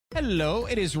Hello,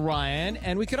 it is Ryan,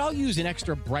 and we could all use an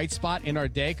extra bright spot in our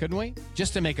day, couldn't we?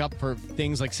 Just to make up for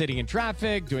things like sitting in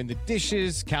traffic, doing the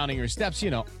dishes, counting your steps,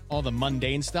 all the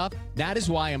mundane stuff. That is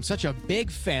why I'm such a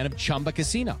big fan of Chumba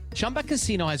Casino. Chumba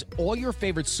Casino has all your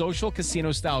favorite social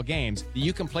casino-style games that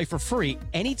you can play for free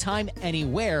anytime,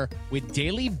 anywhere with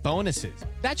daily bonuses.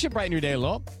 That should brighten your day a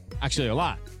little. Actually, a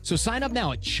lot. So sign up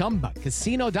now at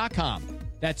ChumbaCasino.com.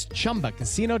 That's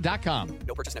ChumbaCasino.com.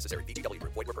 No purchase necessary. VGW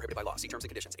Group. Void where prohibited by law. See terms and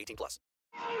conditions. 18+.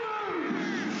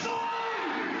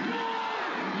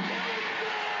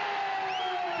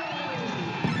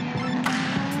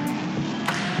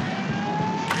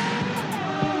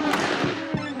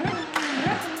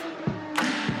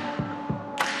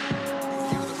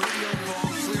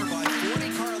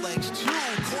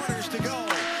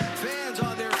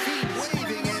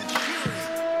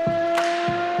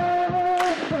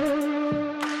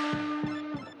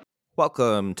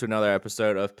 Welcome to another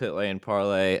episode of Pit Lane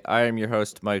Parlay. I am your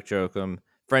host, Mike Jokum.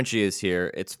 Frenchy is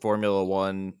here. It's Formula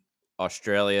One.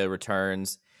 Australia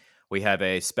returns. We have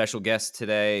a special guest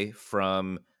today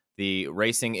from the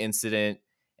racing incident.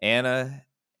 Anna,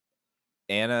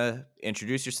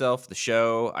 introduce yourself, the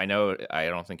show. I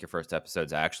don't think your first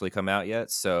episode's actually come out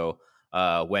yet. So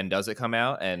when does it come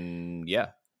out? And yeah.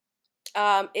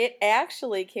 It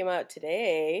actually came out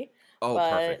today. Oh,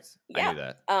 but, perfect. Yeah. I knew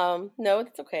that. No,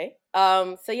 it's okay.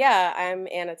 So yeah, I'm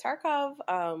Anna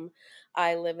Tarkov.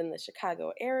 I live in the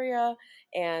Chicago area,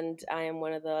 and I am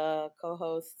one of the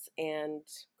co-hosts and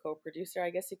co-producer,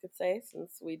 I guess you could say,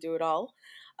 since we do it all,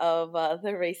 of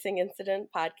the Racing Incident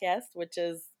podcast, which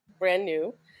is brand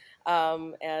new,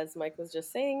 as Mike was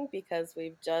just saying, because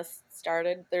we've just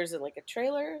started. There's a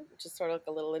trailer, which is sort of like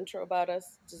a little intro about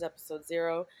us, which is episode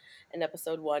 0, and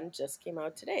episode 1 just came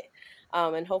out today.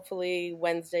 And hopefully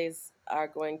Wednesdays are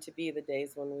going to be the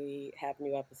days when we have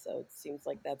new episodes. Seems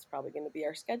like that's probably going to be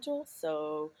our schedule.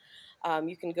 So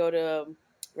you can go to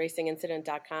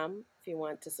racingincident.com if you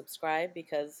want to subscribe,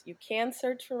 because you can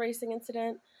search for Racing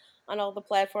Incident on all the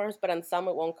platforms, but on some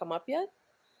it won't come up yet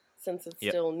since it's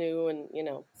still new. And,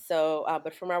 so,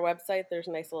 but from our website, there's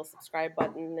a nice little subscribe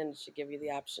button, and it should give you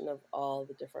the option of all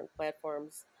the different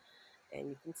platforms, and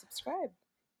you can subscribe.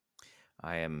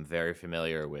 I am very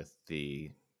familiar with the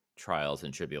trials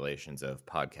and tribulations of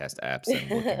podcast apps and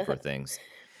looking for things.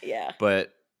 Yeah.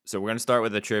 But so we're going to start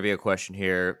with a trivia question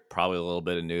here, probably a little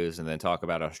bit of news, and then talk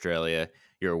about Australia.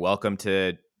 You're welcome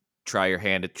to try your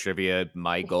hand at trivia.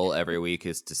 My goal every week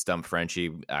is to stump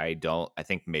Frenchy. I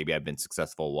think maybe I've been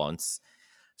successful once.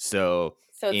 So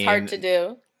it's hard to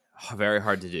do. Very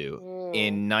hard to do.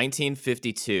 In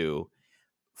 1952,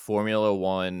 Formula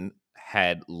One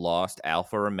had lost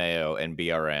Alfa Romeo and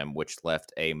BRM, which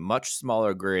left a much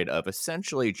smaller grid of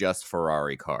essentially just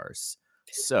Ferrari cars.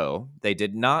 So they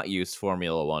did not use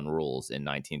Formula One rules in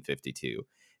 1952.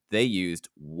 They used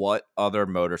what other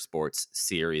motorsports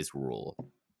series rules?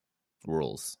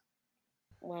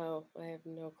 Wow, I have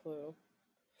no clue.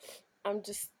 I'm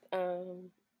just,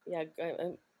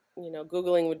 Googling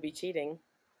would be cheating.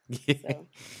 So.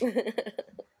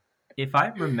 If I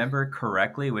remember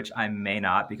correctly, which I may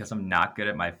not because I'm not good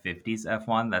at my 50s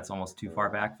F1, that's almost too far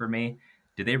back for me.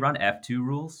 Did they run F2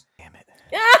 rules? Damn it.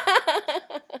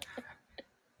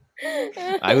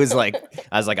 I was like,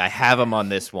 I have him on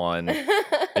this one.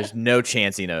 There's no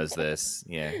chance he knows this.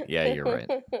 Yeah, you're right.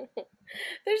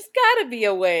 There's got to be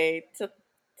a way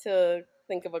to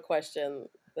think of a question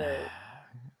that...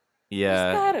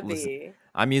 Yeah. There's gotta be.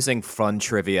 I'm using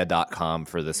funtrivia.com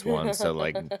for this one, so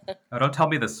Oh, don't tell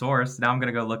me the source. Now I'm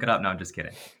gonna go look it up. No, I'm just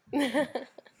kidding.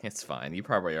 It's fine. You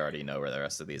probably already know where the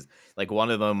rest of these. One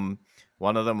of them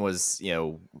was,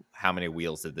 how many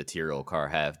wheels did the Tyrrell car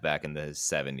have back in the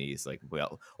 70s?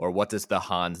 Or what does the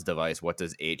Hans device? What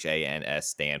does HANS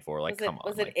stand for? Come on.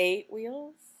 Was it 8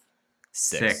 wheels?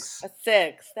 6. A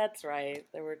 6. That's right.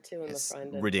 There were 2 in the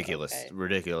front.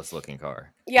 Ridiculous looking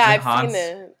car. Yeah, I've seen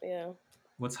it. Yeah.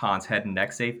 What's Hans, head and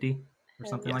neck safety or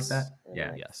something like that?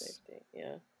 Yeah. Yes. Safety.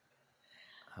 Yeah.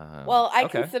 Well, I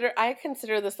okay.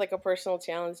 consider this like a personal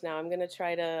challenge now. I'm gonna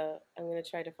try to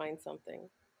find something.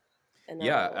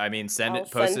 And send it,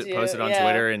 post it on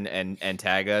Twitter and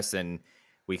tag us, and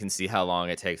we can see how long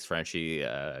it takes Frenchy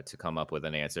to come up with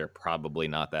an answer. Probably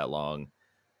not that long.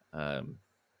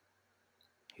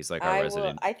 He's like our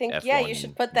resident. I think F1 you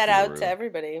should put that out guru. to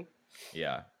everybody.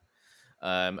 Yeah.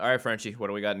 All right, Frenchy, what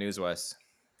do we got news-wise?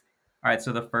 All right,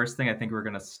 so the first thing I think we're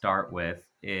going to start with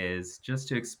is just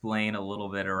to explain a little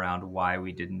bit around why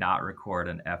we did not record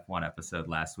an F1 episode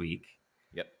last week.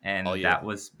 Yep. And that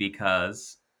was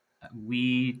because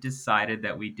we decided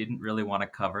that we didn't really want to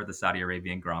cover the Saudi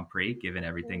Arabian Grand Prix, given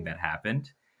everything that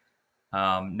happened.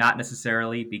 Not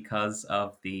necessarily because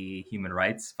of the human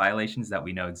rights violations that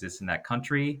we know exist in that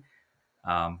country,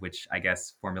 which I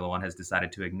guess Formula One has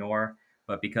decided to ignore,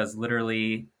 but because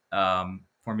literally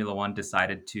Formula One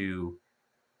decided to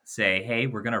say, hey,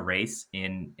 we're going to race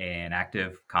in an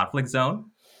active conflict zone.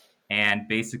 And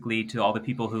basically, to all the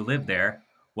people who live there,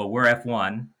 well, we're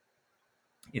F1.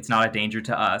 It's not a danger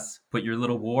to us. Put your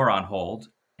little war on hold,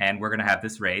 and we're going to have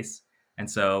this race. And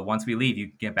so once we leave, you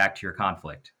can get back to your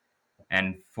conflict.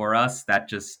 And for us, that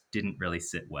just didn't really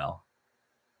sit well.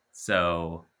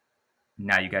 So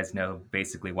now you guys know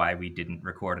basically why we didn't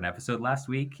record an episode last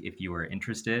week, if you were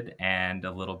interested, and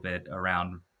a little bit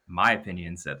around my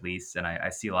opinions, at least. And I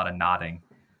see a lot of nodding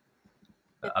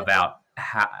about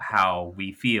how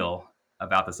we feel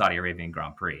about the Saudi Arabian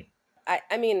Grand Prix.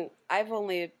 I mean,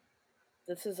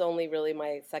 this is only really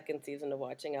my second season of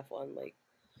watching F1, like,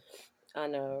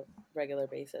 on a regular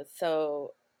basis.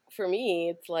 So for me,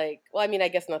 it's like, well, I mean, I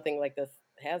guess nothing like this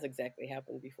has exactly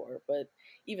happened before, but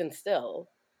even still,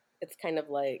 it's kind of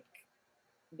like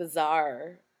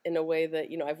bizarre in a way that,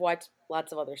 I've watched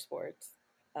lots of other sports.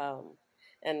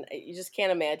 And you just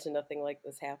can't imagine nothing like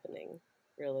this happening,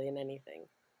 really, in anything.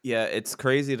 Yeah, it's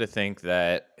crazy to think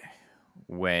that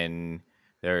when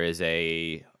there is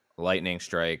a lightning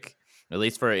strike, at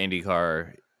least for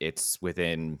IndyCar, it's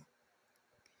within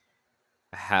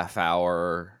a half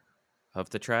hour of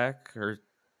the track or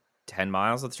 10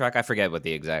 miles of the track. I forget what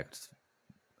the exact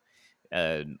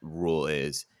rule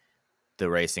is. The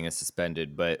racing is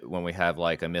suspended, but when we have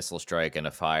like a missile strike and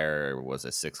a fire, was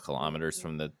it 6 kilometers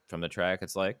from the track?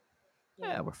 It's like,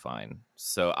 yeah, we're fine.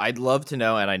 So I'd love to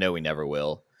know, and I know we never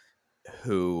will,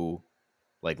 who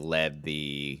like led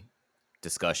the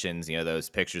discussions.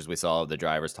 Those pictures we saw of the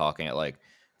drivers talking at like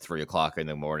 3:00 in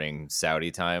the morning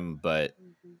Saudi time. But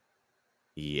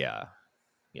yeah,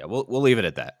 we'll leave it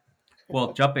at that.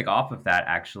 Well, jumping off of that,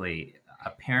 actually,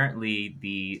 apparently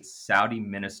the Saudi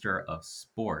Minister of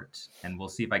Sport, and we'll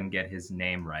see if I can get his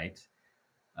name right,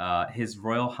 His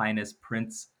Royal Highness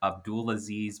Prince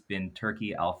Abdulaziz bin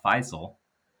Turki Al Faisal,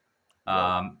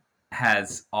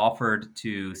 has offered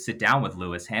to sit down with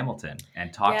Lewis Hamilton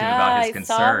and talk to him about his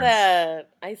concerns.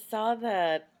 I saw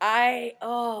that.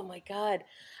 Oh my God.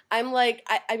 I'm like,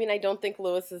 I mean, I don't think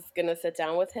Lewis is going to sit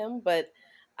down with him, but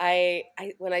I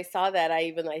when I saw that,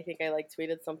 I think I like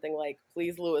tweeted something like,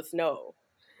 please, Lewis, no,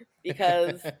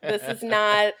 because this is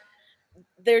not,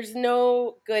 there's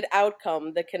no good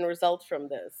outcome that can result from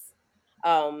this.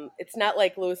 It's not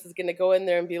like Lewis is going to go in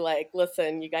there and be like,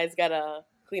 listen, you guys got to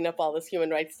clean up all this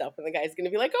human rights stuff. And the guy's going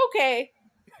to be like, okay.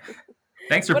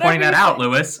 Thanks for pointing that out,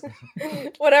 Lewis.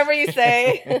 Whatever you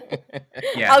say.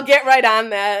 Yeah. I'll get right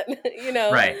on that.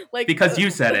 Right. Like, because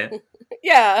you said it.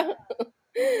 Yeah.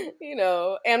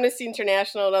 Amnesty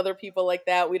International and other people like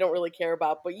that, we don't really care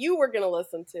about, but you were going to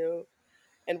listen to,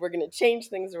 and we're going to change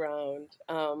things around.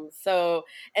 So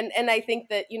I think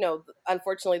that,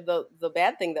 unfortunately, the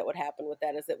bad thing that would happen with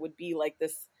that is it would be like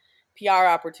this PR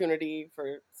opportunity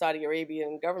for Saudi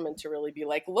Arabian government to really be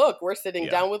like, look, we're sitting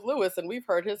down with Lewis and we've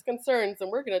heard his concerns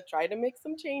and we're going to try to make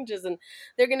some changes. And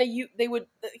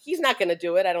he's not going to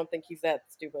do it. I don't think he's that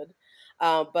stupid.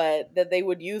 But that they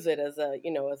would use it as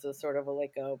a sort of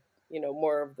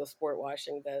more of the sport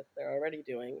washing that they're already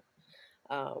doing.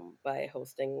 By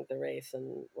hosting the race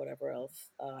and whatever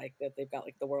else. Like that they've got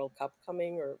like the World Cup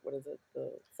coming, or what is it?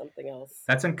 Something else.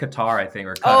 That's in Qatar, I think,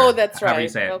 or Qatar. Oh, that's right. However you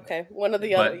say it. Okay, one of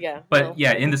the other, yeah. But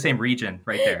in the same region,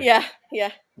 right there. Yeah.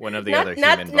 One of the other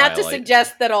human not to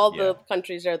suggest that all the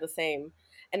countries are the same.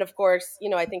 And of course,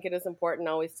 I think it is important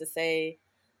always to say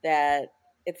that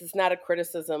it's not a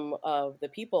criticism of the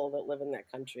people that live in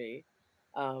that country,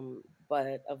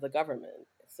 but of the government.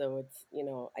 So it's,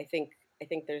 I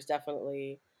think there's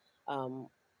definitely,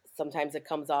 sometimes it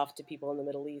comes off to people in the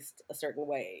Middle East a certain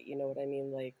way. You know what I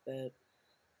mean? Like that.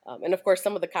 And of course,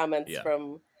 some of the comments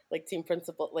from like Team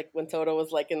Principal, like when Toto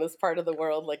was like, in this part of the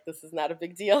world, like, this is not a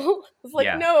big deal. It's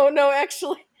like, no,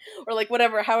 actually, or like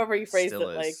however you phrased it,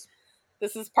 like,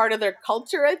 this is part of their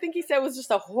culture. I think he said was just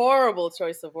a horrible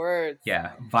choice of words.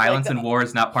 Yeah. Violence and war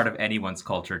is not part of anyone's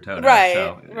culture, Toto. Right,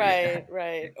 so,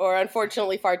 right. Or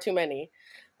unfortunately, far too many.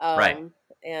 Right.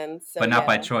 And so, but not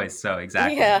by choice. So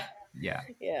exactly. Yeah.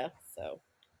 So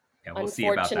we'll see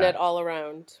about that. Unfortunate all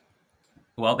around.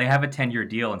 Well, they have a 10-year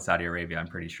deal in Saudi Arabia, I'm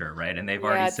pretty sure, right? And they've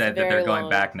already said that they're going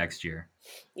back next year.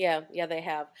 Yeah, they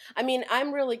have. I mean,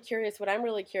 I'm really curious. What I'm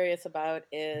really curious about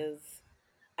is,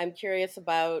 I'm curious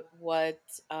about what,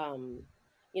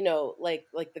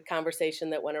 like the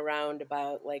conversation that went around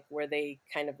about like where they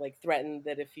kind of like threatened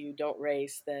that if you don't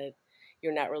race that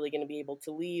you're not really going to be able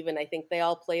to leave. And I think they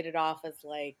all played it off as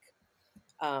like,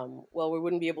 well, we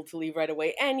wouldn't be able to leave right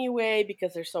away anyway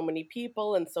because there's so many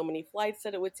people and so many flights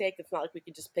that it would take. It's not like we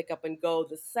could just pick up and go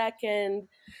the second,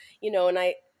 and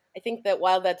I think that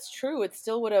while that's true, it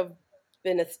still would have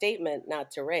been a statement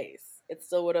not to race. It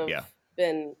still would have Yeah.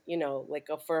 been, like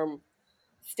a firm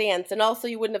stance. And also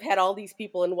you wouldn't have had all these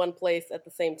people in one place at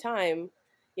the same time,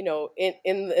 in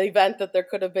the event that there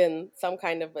could have been some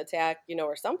kind of attack,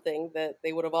 or something, that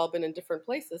they would have all been in different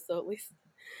places. So at least,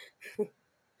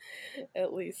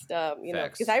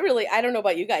 Facts. because I don't know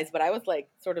about you guys, but I was like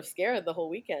sort of scared the whole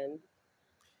weekend.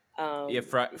 Yeah,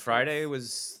 Because- Friday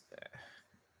was.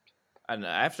 And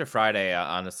after Friday,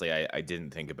 honestly, I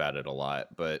didn't think about it a lot,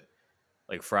 but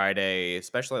like Friday,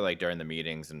 especially like during the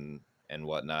meetings and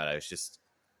whatnot, I was just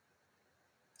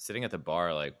sitting at the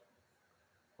bar, like,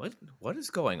 what is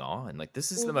going on? Like,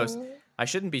 this is the most. Mhm. I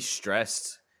shouldn't be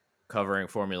stressed covering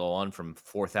Formula One from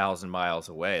 4,000 miles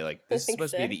away. Like, this is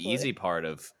supposed to be the Exactly. easy part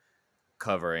of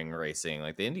covering racing.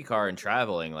 Like the IndyCar and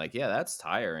traveling, like, yeah, that's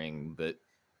tiring, but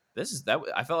this is that.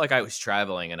 I felt like I was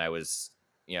traveling, and I was,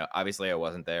 obviously I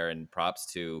wasn't there. And props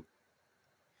to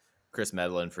Chris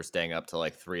Medlin for staying up till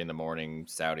like 3 a.m.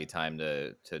 Saudi time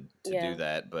to Yeah. do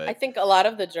that. I But think a lot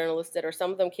of the journalists did, or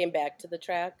some of them came back to the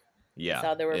track. I yeah,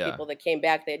 saw there were yeah, people that came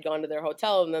back. They had gone to their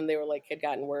hotel, and then they were like, had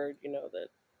gotten word, that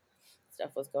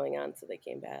stuff was going on, so they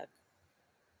came back.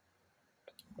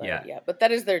 But, Yeah. but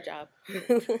that is their job.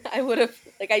 I would have,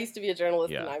 I used to be a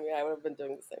journalist, Yeah. and I would have been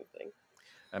doing the same thing.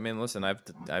 I mean, listen, I've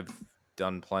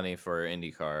done plenty for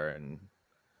IndyCar, and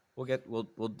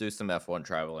we'll do some F1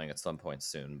 traveling at some point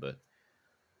soon, but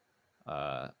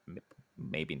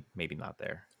maybe not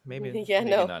there. Maybe Yeah,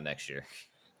 no. not next year.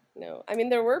 No, I mean,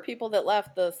 there were people that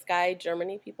left. The Sky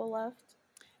Germany people left.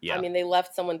 Yeah. I mean, they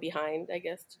left someone behind, I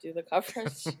guess, to do the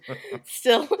coverage.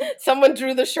 Still, someone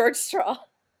drew the short straw.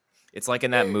 It's like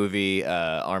in that movie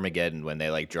Armageddon when they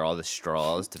like draw the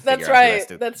straws to That's figure out who has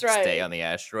to That's right. stay on the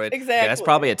asteroid. Exactly. Yeah, that's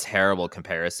probably a terrible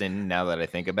comparison now that I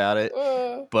think about it.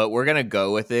 But we're gonna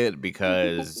go with it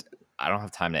because I don't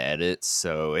have time to edit,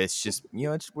 so it's just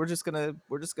we're just gonna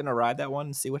ride that one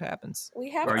and see what happens. We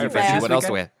have Are to you busy laugh. this What else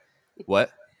do we weekend? have?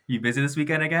 What? You busy this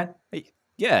weekend again?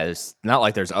 Yeah, it's not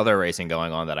like there's other racing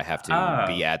going on that I have to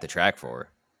be at the track for.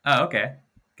 Oh, okay.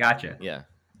 Gotcha. Yeah.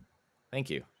 Thank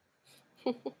you.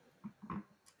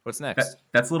 What's next?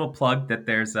 That's a little plug that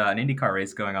there's an IndyCar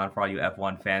race going on for all you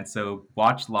F1 fans. So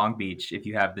watch Long Beach if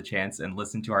you have the chance and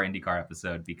listen to our IndyCar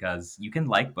episode because you can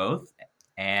like both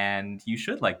and you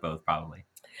should like both probably.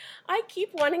 I keep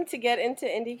wanting to get into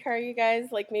IndyCar, you guys.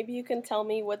 Like, maybe you can tell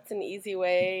me what's an easy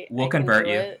way. We'll I can convert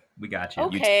do you. it. We got you.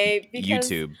 Okay, because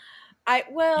YouTube. I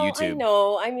YouTube.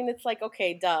 know. I mean, it's like,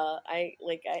 okay, duh. I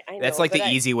know. That's like the but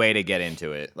easy way to get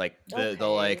into it. Like the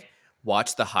like Okay.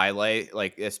 watch the highlight,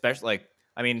 like especially like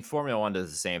I mean Formula One does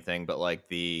the same thing, but like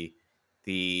the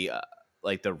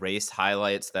like the race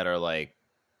highlights that are like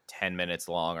 10 minutes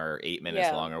long or 8 minutes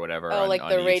Yeah. long or whatever. Oh, like on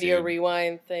the radio YouTube.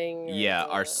 rewind thing. or Yeah,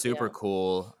 something are like that. super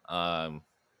cool.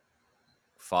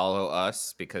 Follow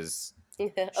us because Yeah.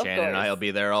 Of Shannon and I will course.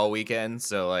 be there all weekend.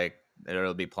 So like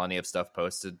there'll be plenty of stuff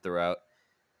posted throughout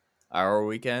our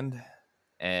weekend.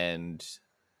 And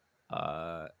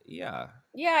yeah.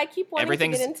 Yeah, I keep wanting to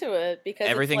Everything's- get into it because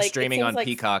Everything's it's like, streaming it seems on like,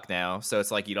 Peacock now, so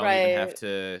it's like you don't even have Right.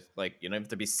 to you don't have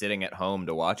to be sitting at home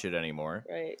to watch it anymore.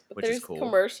 Right. But which is there's cool.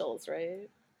 commercials, right?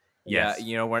 Yes.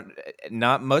 Yeah, we're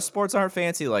not most sports aren't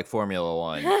fancy like Formula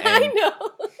One. I And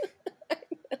know.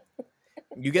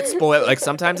 you get spoiled. Like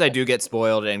sometimes I do get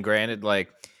spoiled, and granted, like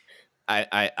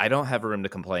I don't have room to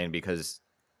complain because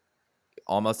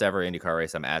almost every IndyCar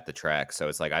race I'm at the track, so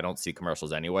it's like I don't see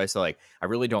commercials anyway. So like I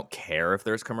really don't care if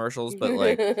there's commercials, but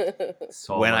like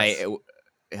when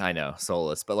I know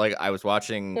soulless, but like I watched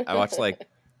like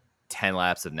 10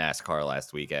 laps of NASCAR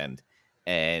last weekend,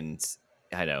 and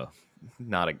I know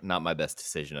not my best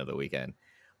decision of the weekend,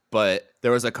 but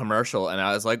there was a commercial and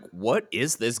I was like, what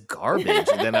is this garbage?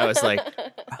 And then I was like,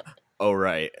 oh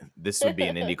right, this would be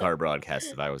an IndyCar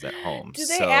broadcast if I was at home. Do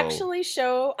they actually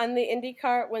show on the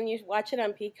IndyCar when you watch it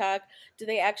on Peacock? Do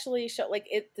they actually show like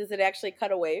it? Does it actually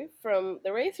cut away from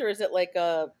the race, or is it like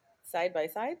a side by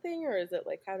side thing, or is it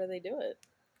like how do they do it?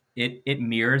 It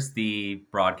mirrors the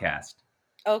broadcast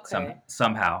Okay.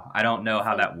 somehow. I don't know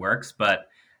how that works, but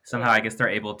somehow Yeah. I guess they're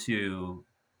able to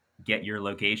get your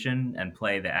location and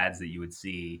play the ads that you would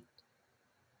see,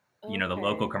 the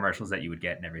local Okay. commercials that you would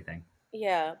get and everything.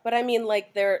 Yeah, but I mean,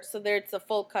 like it's a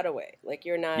full cutaway. Like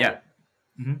you're not Yeah.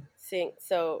 Mhm. seeing.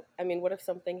 So I mean, what if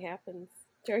something happens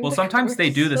during? Well, the sometimes they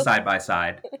do the commercial? side by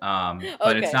side, but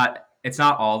Okay. it's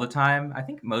not all the time. I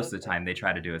think most of the Okay. time they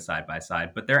try to do a side by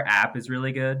side, but their app is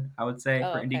really good. I would say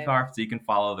Oh, for okay. IndyCar, so you can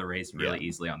follow the race really Yeah.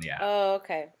 easily on the app. Oh,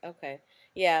 okay.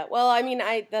 Yeah, well, I mean,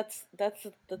 that's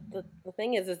the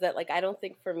thing is that like I don't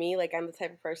think for me like I'm the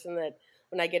type of person that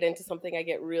when I get into something I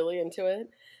get really into it.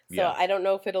 So Yeah. I don't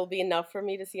know if it'll be enough for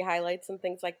me to see highlights and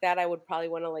things like that. I would probably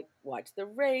want to like watch the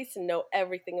race and know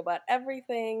everything about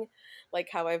everything, like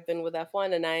how I've been with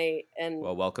F1 and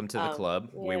Well, welcome to the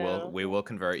club. yeah. We will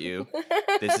convert you.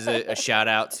 This is a shout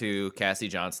out to Cassie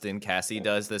Johnston. Cassie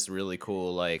does this really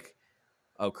cool like,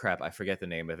 oh crap, I forget the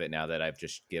name of it now that I've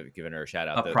just given her a shout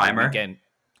out. A The primer. weekend,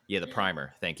 yeah, the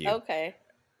primer. Thank you. Okay.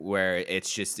 Where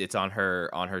it's on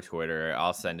her Twitter.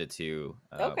 I'll send it to you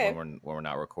Okay. when we're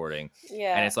not recording, and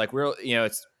Yeah. it's like real.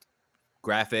 It's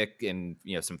graphic and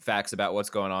some facts about what's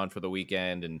going on for the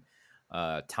weekend and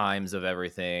times of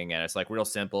everything, and it's like real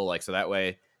simple. Like so that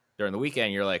way during the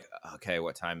weekend you're like, okay,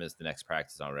 what time is the next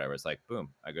practice on? Whatever. It's like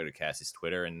boom, I go to Cassie's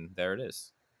Twitter and there it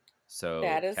is. So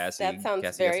That sounds Cassie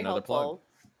gets very another plug. helpful.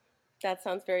 That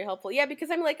sounds very helpful. Yeah, because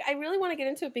I'm like I really want to get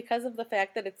into it because of the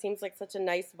fact that it seems like such a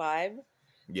nice vibe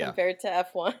Yeah, compared to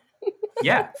F1.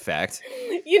 Yeah, fact.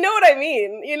 You know what I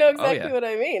mean. You know Oh exactly yeah, what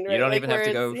I mean, right? you don't Like even have where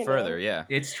to it's, go further. Yeah,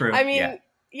 it's true. I Yeah. mean,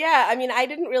 yeah, I mean, I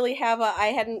didn't really have a I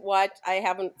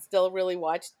haven't still really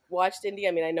watched Indy.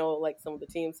 I mean, I know like some of the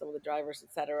teams, some of the drivers,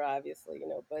 etc. obviously,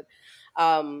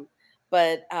 um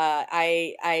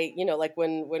I like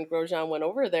when Grosjean went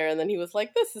over there and then he was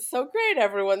like, this is so great,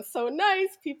 everyone's so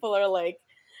nice, people are like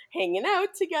hanging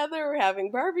out together, we're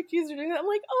having barbecues, or doing that. I'm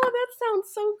like, oh, that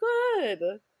sounds so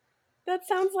good. That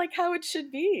sounds like how it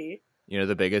should be.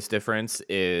 the biggest difference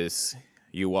is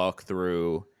you walk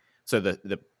through. So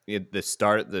the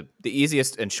start the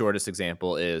easiest and shortest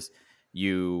example is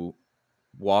you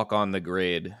walk on the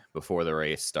grid before the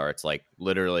race starts. Like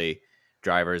literally,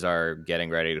 drivers are getting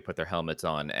ready to put their helmets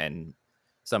on, and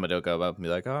someone will go up and be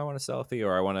like, "Oh, I want a selfie,"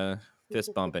 or "I want to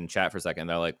fist bump and chat for a second."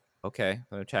 They're like, "Okay, I'm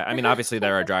gonna chat." I mean, obviously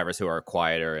there are drivers who are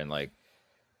quieter and like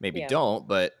maybe Yeah. don't,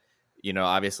 but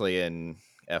obviously in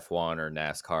F1 or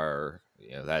NASCAR,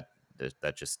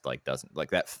 that just like doesn't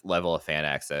like that level of fan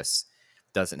access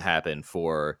doesn't happen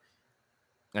for.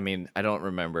 I mean, I don't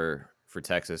remember for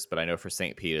Texas, but I know for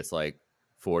St. Pete it's like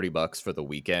 $40 for the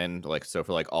weekend. Like so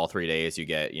for like all 3 days you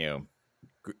get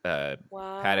paddock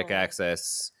Wow.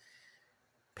 access,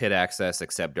 pit access,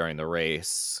 except during the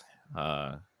race.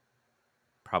 Uh,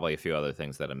 Probably a few other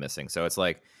things that I'm missing. So it's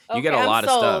like you get Okay, a I'm lot of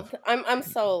stuff. sold. I'm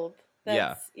sold.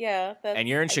 Yeah. That's And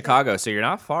you're in I think Chicago, so you're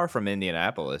not far from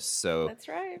Indianapolis. So, that's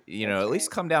right. That's at right. least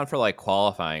come down for like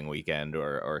qualifying weekend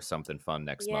or something fun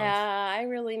next Yeah, month. I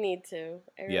really need to.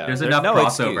 I Yeah. really There's There's enough no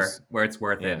crossover excuse. where it's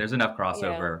worth Yeah. it. There's enough Yeah.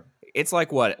 crossover. It's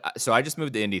like what? So I just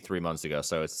moved to Indy 3 months ago.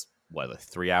 So it's what, a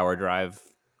 3 hour drive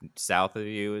south of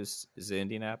you is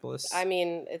Indianapolis? I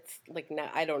mean, it's like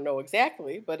not, I don't know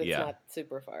exactly, but it's Yeah. not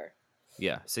super far.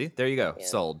 Yeah. See, there you go. Yeah.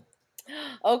 Sold.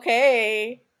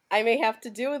 Okay, I may have to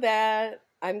do that.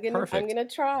 I'm Perfect. gonna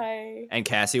try. And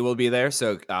Cassie will be there,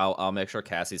 so I'll make sure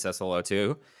Cassie says hello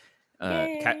too.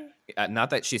 Yay!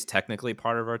 Not that she's technically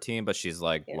part of our team, but she's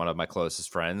like Yeah, one of my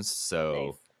closest friends. nice.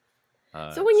 So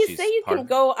So when you say she's you part can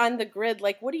go on the grid,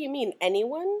 like, what do you mean?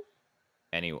 Anyone?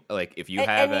 any like if you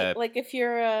have Any a like if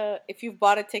you've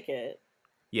bought a ticket.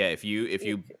 yeah if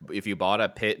you bought a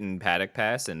pit and paddock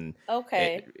pass and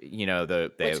Okay.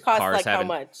 the Which costs cars like how haven't.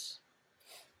 much?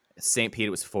 St. Pete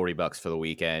was $40 for the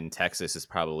weekend. Texas is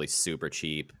probably super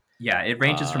cheap. Yeah, it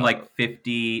ranges from like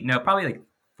 50, no, probably like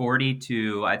 40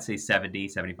 to I'd say 70,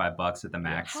 $75 at the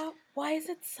max. Why is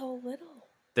it so little?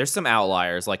 There's some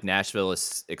outliers, like Nashville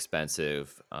is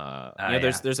expensive.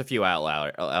 There's a few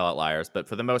outliers, but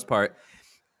for the most part,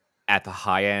 at the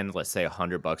high end, let's say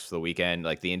 $100 for the weekend,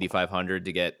 like the Indy 500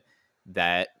 to get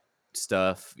that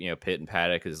stuff, pit and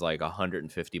paddock is like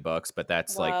 $150, but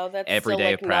that's like Wow, that's every still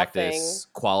day like of practice,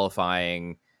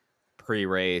 qualifying,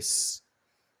 pre-race,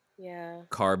 yeah.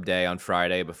 carb day on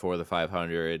Friday before the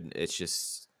 500.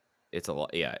 It's a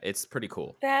lot. Yeah, it's pretty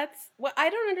cool. That's what I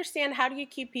don't understand. How do you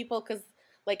keep people? Because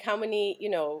like how many,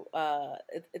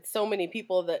 it's so many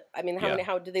people that I mean,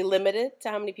 how do they limit it to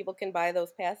how many people can buy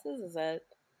those passes? Is that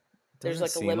there's Doesn't like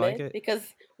a seem limit? like it. Because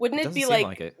wouldn't it be Doesn't seem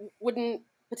like, like it. wouldn't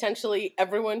potentially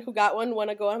everyone who got one want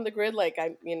to go on the grid? Like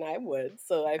I mean, I would.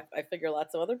 So I figure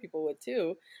lots of other people would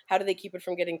too. How do they keep it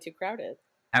from getting too crowded?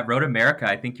 At Road America,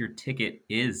 I think your ticket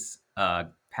is a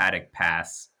paddock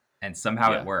pass, and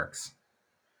somehow Yeah. it works.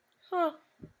 Huh.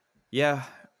 Yeah,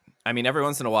 I mean, every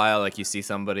once in a while, like you see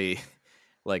somebody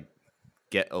like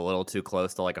get a little too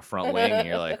close to like a front wing, and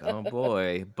you're like, oh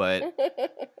boy. But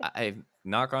I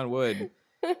knock on wood.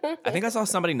 I think I saw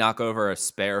somebody knock over a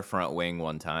spare front wing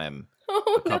one time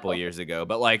a couple of years ago.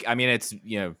 But like, I mean, it's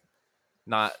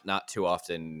not too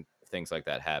often things like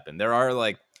that happen. There are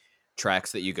like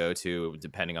tracks that you go to,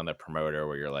 depending on the promoter,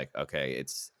 where you're like, okay,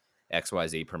 it's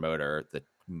XYZ promoter, the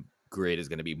grid is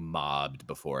going to be mobbed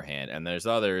beforehand. And there's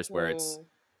others where it's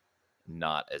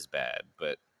not as bad.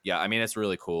 But yeah, I mean, it's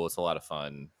really cool. It's a lot of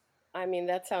fun. I mean,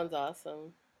 that sounds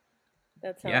awesome.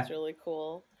 That Yeah. sounds really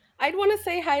cool. I'd want to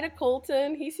say hi to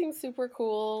Colton. He seems super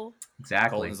cool.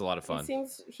 Exactly. Colton's a lot of fun.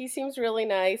 He seems really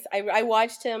nice. I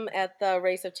watched him at the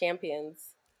Race of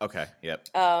Champions. Okay, yep.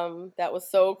 That was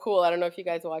so cool. I don't know if you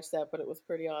guys watched that, but it was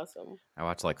pretty awesome. I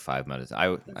watched like 5 minutes.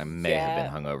 I may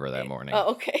have been hungover that morning.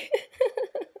 Oh, okay.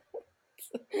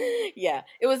 Yeah,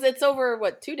 it's over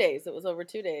 2 days. It was over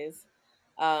 2 days.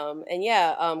 And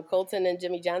yeah, Colton and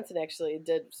Jimmy Johnson actually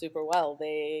did super well.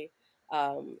 They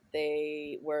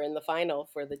were in the final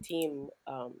for the team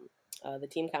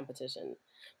competition,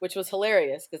 which was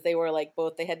hilarious because they were like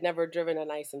they had never driven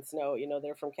on ice and snow.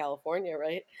 They're from California,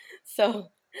 right? So,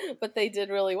 but they did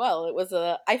really well.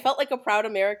 I felt like a proud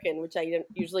American, which I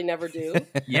usually never do.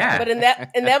 Yeah. But in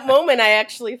that moment, I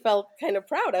actually felt kind of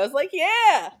proud. I was like,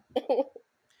 yeah.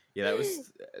 Yeah,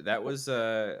 that was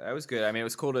good. I mean, it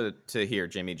was cool to hear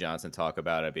Jimmy Johnson talk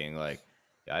about it, being like,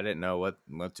 I didn't know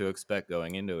what to expect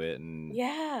going into it. And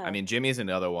yeah, I mean, Jimmy's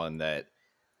another one that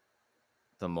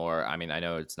I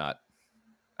know it's not,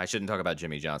 I shouldn't talk about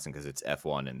Jimmy Johnson because it's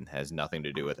F1 and has nothing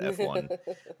to do with F1,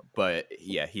 but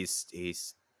yeah, he's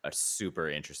a super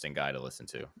interesting guy to listen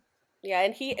to. Yeah,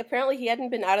 and he hadn't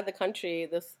been out of the country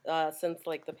since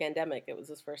like the pandemic. It was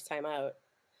his first time out.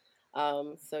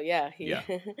 So yeah,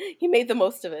 he made the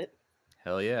most of it.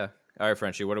 Hell yeah. All right,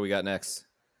 Frenchy, what do we got next?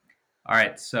 All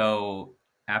right, so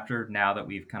now that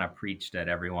we've kind of preached at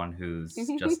everyone who's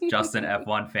just an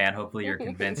F1 fan, hopefully you're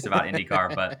convinced about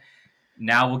IndyCar, but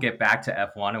now we'll get back to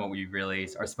F1 and what we really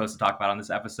are supposed to talk about on this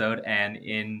episode. And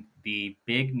in the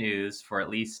big news for at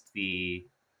least the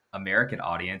American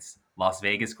audience, Las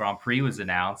Vegas Grand Prix was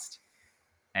announced.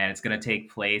 And it's going to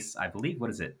take place, I believe, what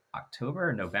is it, October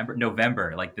or November?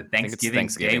 November, like the Thanksgiving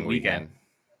Day weekend.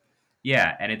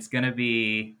 Yeah, and it's going to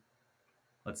be,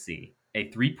 let's see, a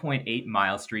 3.8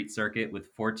 mile street circuit with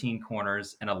 14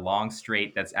 corners and a long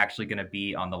straight that's actually going to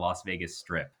be on the Las Vegas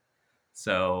Strip.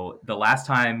 So the last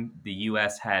time the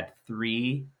U.S. had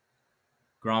 3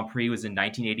 Grand Prix was in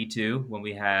 1982 when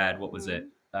we had, what was it,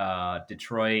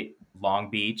 Detroit, Long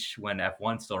Beach, when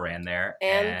F1 still ran there.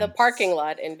 And the parking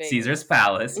lot in Vegas. Caesar's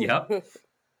Palace, yep.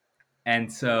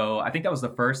 And so I think that was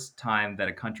the first time that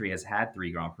a country has had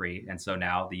 3 Grand Prix. And so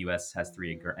now the U.S. has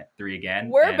 3 again.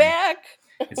 We're back.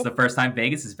 It's the first time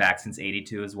Vegas is back since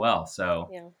 82 as well.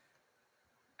 So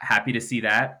happy to see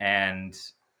that. And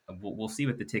we'll see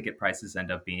what the ticket prices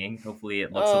end up being. Hopefully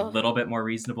it looks a little bit more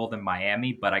reasonable than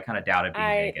Miami, but I kind of doubt it being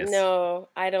Vegas. No,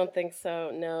 I don't think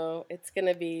so. No, it's going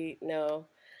to be, no.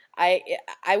 I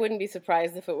wouldn't be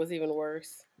surprised if it was even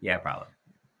worse. Yeah, probably.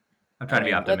 I'm trying to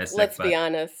be optimistic. Let's be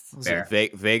honest.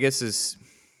 Vegas is,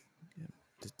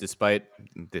 despite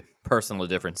the personal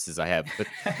differences I have with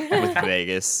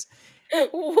Vegas.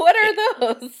 What are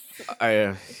those?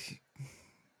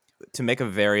 To make a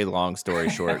very long story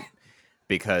short,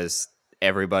 because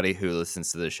everybody who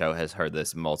listens to the show has heard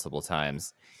this multiple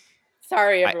times.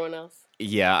 Sorry, everyone else.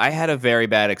 Yeah, I had a very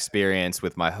bad experience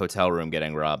with my hotel room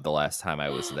getting robbed the last time I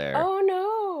was there. Oh,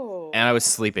 no. And I was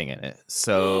sleeping in it.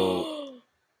 So...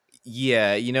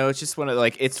 Yeah, it's just one of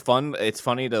it's fun. It's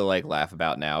funny to laugh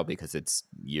about now because it's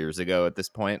years ago at this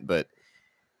point, but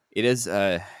it is.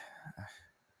 So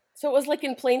it was like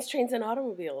in Planes, Trains, and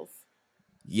Automobiles.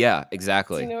 Yeah,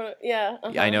 exactly. Yeah,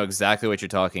 I know exactly what you're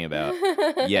talking about.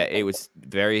 Yeah, it was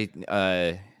very.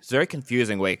 It's very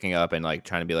confusing waking up and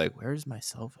trying to be where's my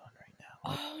cell phone right now?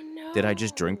 Oh no! Did I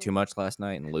just drink too much last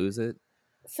night and lose it?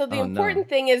 So the important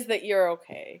thing is that you're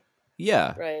okay.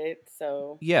 Yeah. Right.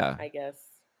 So. Yeah. I guess.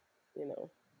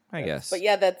 I guess. But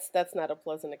yeah, that's not a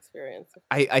pleasant experience.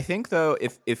 I think though,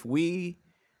 if we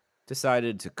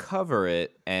decided to cover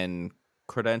it and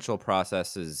credential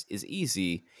process is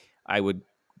easy, I would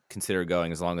consider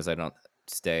going as long as I don't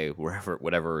stay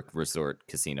whatever resort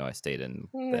casino I stayed in.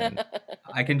 Then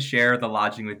I can share the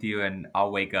lodging with you, and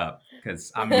I'll wake up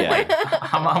because I'm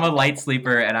a light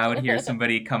sleeper, and I would hear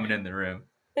somebody coming in the room.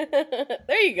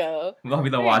 There you go. I'll be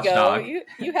the watchdog.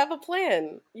 You have a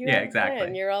plan.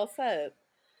 Exactly. You're all set.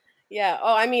 Yeah.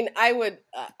 Oh, I mean, I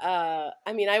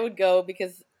would go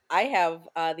because I have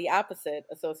the opposite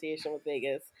association with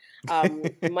Vegas.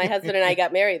 My husband and I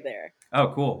got married there.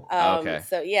 Oh, cool. Okay.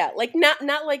 So yeah,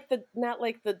 not like the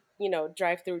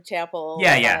drive-through chapel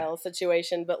style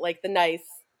situation, but the nice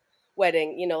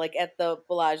wedding, at the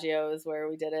Bellagio is where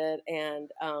we did it,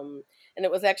 and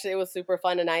it was super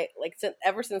fun. And I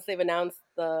ever since they've announced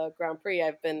the Grand Prix,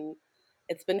 I've been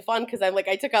it's been fun because I'm like,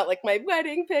 I took out like my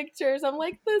wedding pictures. I'm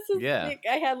like, this is like,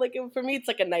 I had like, for me, it's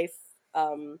like a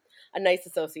nice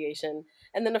association.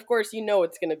 And then of course,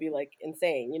 it's going to be like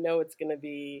insane. It's going to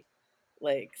be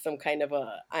like some kind of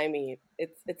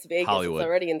it's Vegas. Hollywood. It's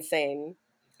already insane.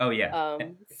 Oh yeah.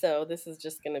 So this is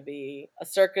just going to be a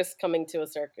circus coming to a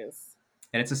circus.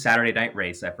 And it's a Saturday night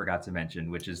race, I forgot to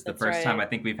mention, which is the first time I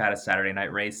think we've had a Saturday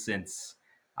night race since,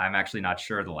 I'm actually not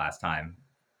sure the last time.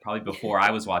 Probably before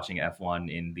I was watching F1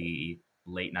 in the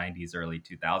late 90s, early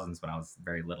 2000s when I was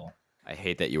very little. I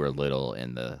hate that you were little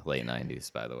in the late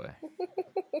 90s, by the way.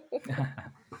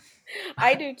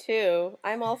 I do too.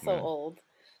 I'm also old.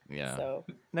 Yeah. So.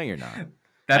 No, you're not.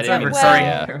 That's a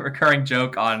recurring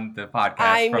joke on the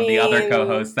podcast from the other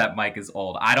co-hosts that Mike is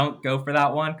old. I don't go for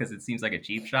that one because it seems like a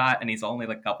cheap shot, and he's only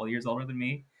like a couple years older than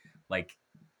me. Like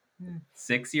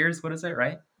 6 years, what is it,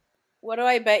 right? What do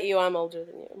I bet you I'm older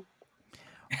than you?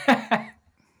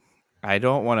 I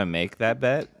don't want to make that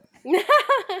bet.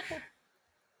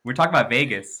 We're talking about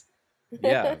Vegas.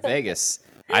 Yeah, Vegas.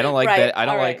 I don't like that. I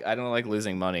don't like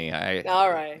losing money.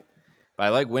 All right. But I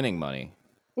like winning money.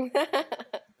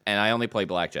 And I only play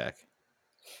blackjack.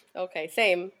 Okay,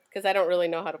 same, because I don't really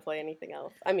know how to play anything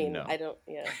else. I mean, No. I don't.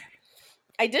 Yeah,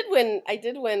 I did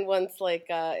win once. Like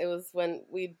it was when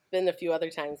we'd been a few other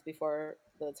times before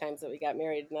the times that we got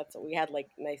married, and that's what we had like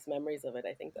nice memories of it.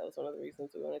 I think that was one of the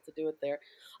reasons we wanted to do it there.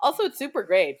 Also, it's super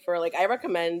great for like, I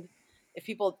recommend if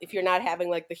you're not having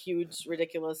like the huge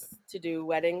ridiculous to do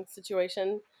wedding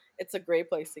situation, it's a great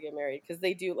place to get married because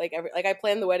they do like I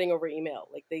plan the wedding over email.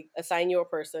 Like they assign you a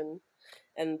person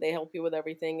and they help you with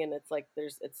everything, and it's like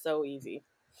it's so easy.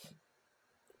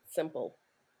 Simple.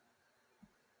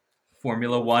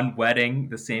 Formula One wedding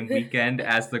the same weekend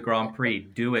as the Grand Prix.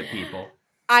 Do it, people.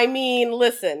 I mean,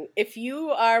 listen, if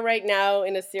you are right now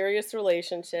in a serious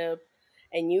relationship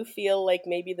and you feel like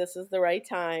maybe this is the right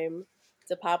time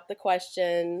to pop the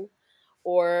question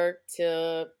or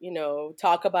to,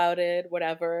 talk about it,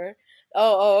 whatever.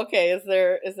 Oh, okay. Is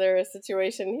there a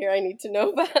situation here I need to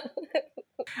know about?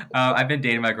 I've been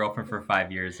dating my girlfriend for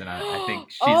 5 years, and I think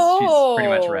she's pretty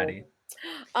much ready.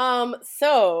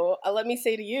 So let me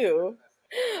say to you,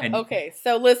 okay,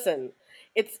 so listen,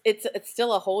 it's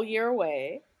still a whole year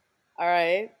away. All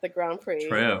right. The Grand Prix.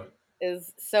 True.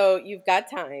 So you've got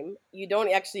time. You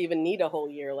don't actually even need a whole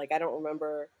year. Like, I don't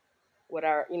remember what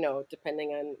depending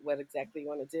on what exactly you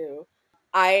want to do.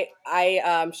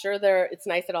 I'm sure it's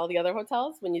nice at all the other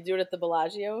hotels. When you do it at the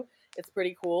Bellagio, it's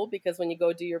pretty cool because when you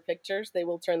go do your pictures, they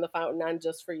will turn the fountain on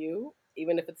just for you,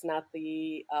 even if it's not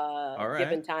the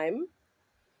given time.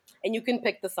 And you can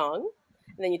pick the song,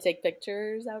 and then you take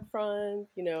pictures out front.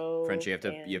 French, you have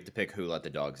to pick Who Let the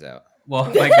Dogs Out. Well,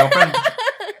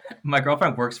 my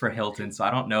girlfriend works for Hilton, so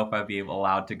I don't know if I'd be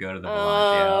allowed to go to the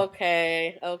Bellagio.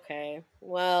 Oh, okay.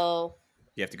 Well,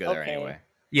 you have to go there anyway.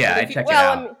 Yeah, I checked it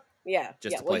out.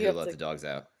 Just to play Who Let the Dogs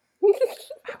Out.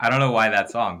 I don't know why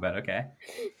that song, but okay.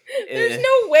 There's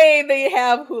no way they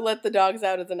have Who Let the Dogs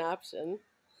Out as an option.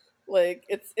 Like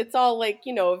it's all like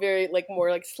very like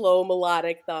more like slow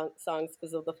melodic songs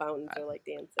because of the fountains are like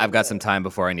dancing. I've got some time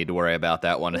before I need to worry about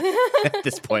that one at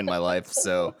this point in my life.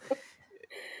 So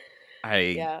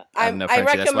I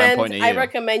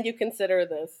recommend you consider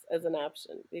this as an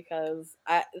option because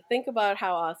I think about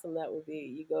how awesome that would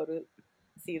be. You go to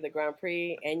see the Grand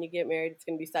Prix and you get married. It's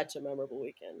going to be such a memorable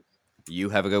weekend. You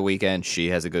have a good weekend. She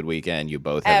has a good weekend. You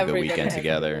both have a good weekend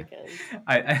together.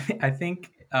 I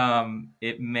think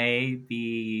it may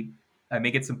be. I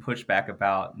may get some pushback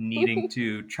about needing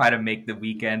to try to make the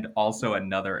weekend also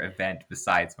another event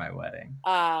besides my wedding.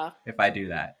 If I do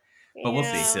that, but we'll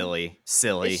see.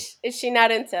 Silly. Is she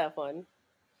not into F1?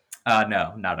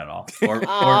 No, not at all. Or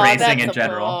racing in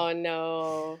general. Oh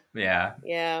no. Yeah.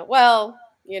 Yeah. Well,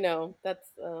 that's.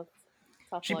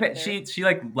 She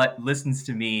listens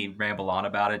to me ramble on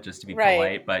about it just to be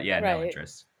polite, but no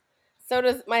interest. So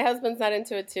does my husband's not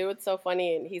into it too. It's so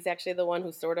funny, and he's actually the one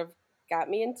who sort of got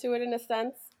me into it in a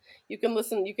sense. You can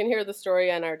hear the story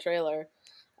on our trailer,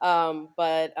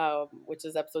 which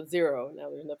is episode 0. Now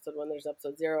there's an episode 1, there's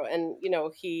episode 0, and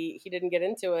he didn't get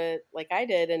into it like I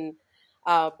did, and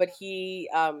but he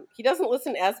doesn't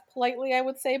listen as politely, I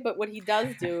would say, but what he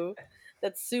does do.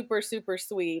 That's super, super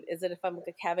sweet is that if I'm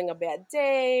like having a bad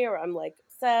day or I'm like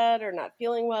upset or not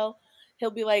feeling well, he'll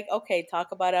be like, okay,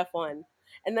 talk about F1.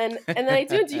 And then I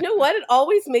do you know what? It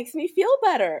always makes me feel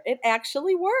better. It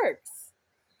actually works.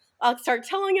 I'll start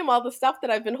telling him all the stuff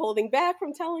that I've been holding back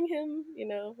from telling him,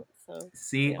 so.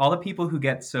 See, all the people who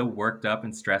get so worked up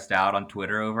and stressed out on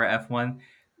Twitter over F1,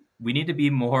 we need to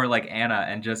be more like Anna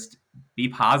and just be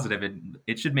positive.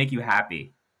 It should make you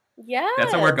happy. Yeah.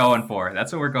 That's what we're going for.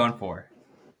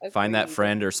 Find that Agreed.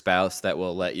 friend or spouse that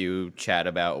will let you chat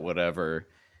about whatever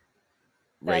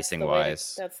racing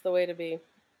wise. That's the way to be.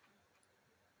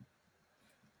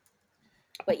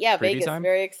 But yeah, Preview Vegas, time?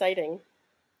 very exciting,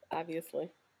 obviously.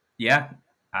 Yeah,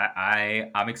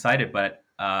 I'm excited, but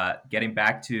getting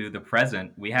back to the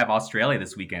present, we have Australia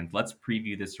this weekend. Let's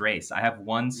preview this race. I have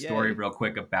one story Yay. real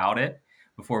quick about it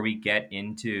before we get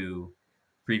into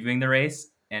previewing the race,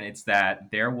 and it's that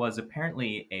there was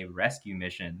apparently a rescue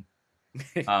mission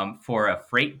for a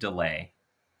freight delay.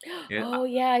 Oh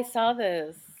yeah, I saw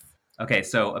this. Okay,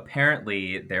 so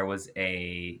apparently there was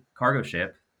a cargo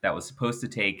ship that was supposed to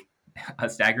take a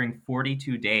staggering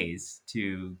 42 days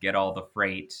to get all the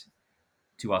freight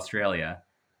to Australia.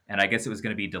 And I guess it was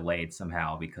going to be delayed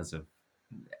somehow because of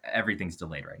everything's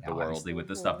delayed right The now, world. obviously, with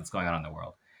the stuff that's going on in the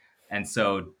world. And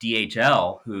so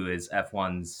DHL, who is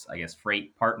F1's, I guess,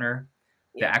 freight partner,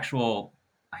 the Yeah. actual,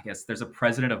 I guess, there's a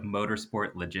president of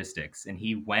motorsport logistics, and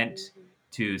he went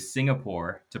to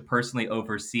Singapore to personally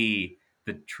oversee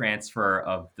the transfer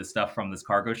of the stuff from this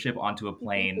cargo ship onto a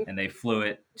plane, and they flew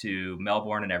it to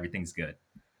Melbourne, and everything's good.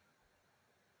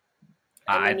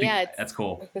 I think yeah, that's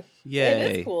cool. Yay.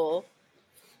 it is cool.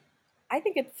 I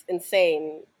think it's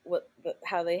insane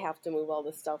how they have to move all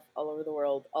this stuff all over the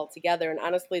world all together. And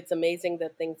honestly, it's amazing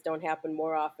that things don't happen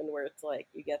more often where it's like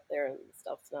you get there and the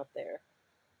stuff's not there.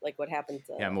 Like what happened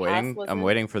to Yeah, I'm Haas, waiting. was I'm it?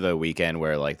 waiting for the weekend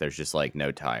where like there's just like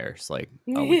no tires. Like,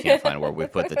 oh, we can't find where we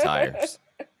put the tires.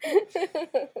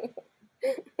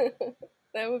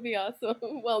 That would be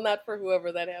awesome. Well, not for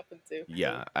whoever that happened to.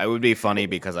 Yeah, I would be funny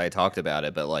because I talked about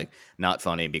it, but like not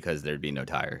funny because there'd be no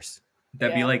tires.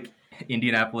 That'd be Yeah. like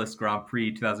Indianapolis Grand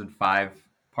Prix 2005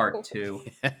 Part 2.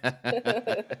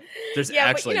 There's Yeah, but,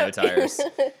 actually no tires.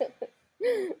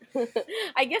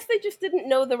 I guess they just didn't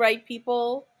know the right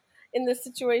people in this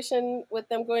situation with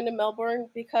them going to Melbourne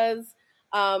because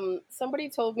somebody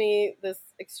told me this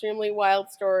extremely wild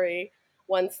story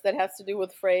once that has to do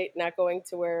with freight not going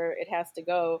to where it has to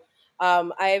go.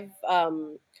 I've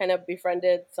kind of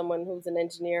befriended someone who's an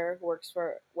engineer who works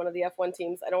for one of the F1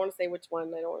 teams. I don't want to say which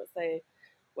one. I don't want to say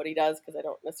what he does because I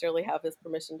don't necessarily have his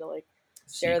permission to like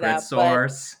share Secret that.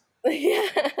 source.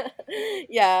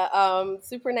 Yeah,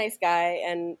 super nice guy,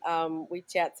 and we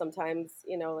chat sometimes,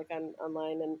 like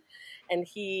online, and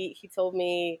he told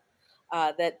me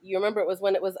that you remember it was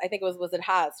when it was, I think it was it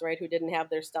Haas, right, who didn't have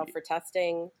their stuff for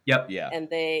testing, Yep. Yeah.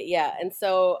 and and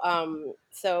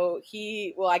so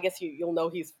he, well, I guess you'll know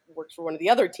he's works for one of the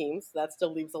other teams, so that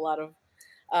still leaves a lot of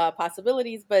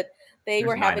possibilities, but they There's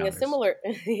were 9 having others. a similar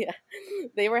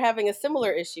they were having a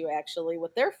similar issue actually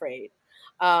with their freight.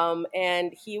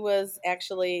 And he was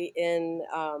actually in.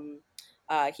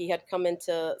 He had come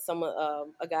into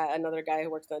another guy who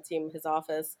works on the team, his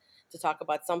office to talk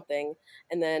about something,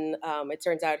 and then it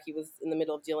turns out he was in the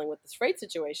middle of dealing with this freight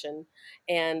situation,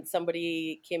 and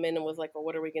somebody came in and was like, "Well,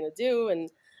 what are we going to do?" And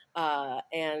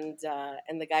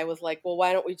the guy was like, "Well,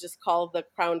 why don't we just call the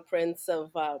crown prince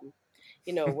of,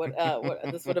 what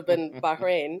this would have been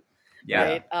Bahrain."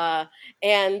 Yeah. Right.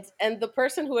 And the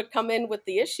person who had come in with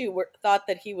the issue thought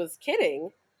that he was kidding,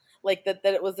 like that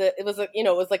it was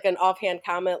like an offhand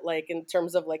comment, like in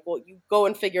terms of like, well, you go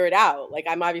and figure it out. Like,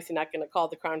 I'm obviously not going to call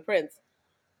the crown prince.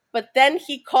 But then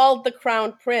he called the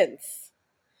crown prince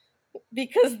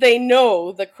because they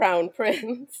know the crown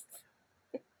prince.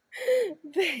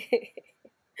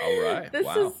 All right. This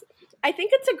Wow. is, I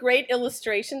think it's a great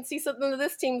illustration. See, so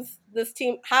this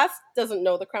team, Haas doesn't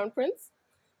know the crown prince.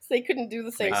 They couldn't do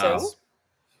the same Makes thing. sense.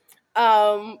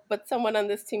 But someone on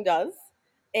this team does.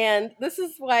 And this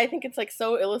is why I think it's like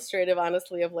so illustrative,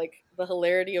 honestly, of like the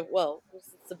hilarity of, well,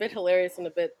 it's a bit hilarious and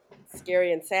a bit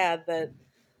scary and sad that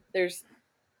the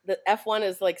F1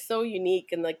 is like so unique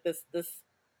and like this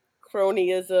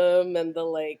cronyism and the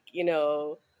like,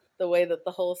 the way that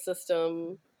the whole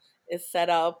system is set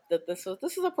up, that this was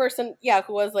a person, yeah,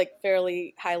 who was like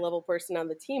fairly high level person on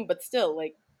the team, but still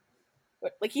like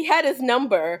he had his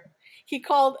number. He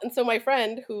called, and so my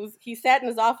friend, he sat in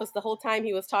his office the whole time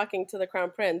he was talking to the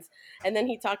crown prince, and then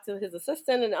he talked to his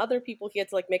assistant and other people. He had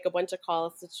to like make a bunch of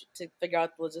calls to figure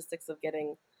out the logistics of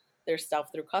getting their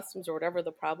stuff through customs or whatever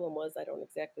the problem was. I don't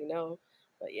exactly know,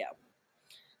 but yeah.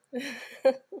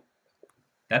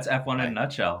 That's F1 in a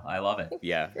nutshell. I love it.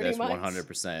 Yeah, Pretty that's much.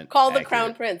 100%. Call the accurate.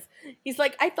 crown prince. He's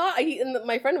like,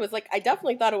 my friend was like, I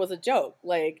definitely thought it was a joke,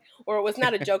 like, or it was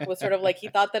not a joke. It was sort of like he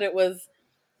thought that it was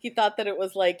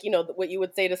like, what you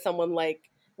would say to someone like,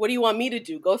 what do you want me to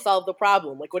do? Go solve the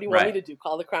problem. Like, what do you want me to do?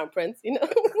 Call the crown prince,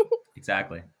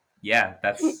 Exactly. Yeah,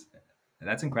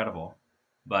 that's incredible.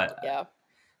 But yeah,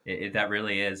 that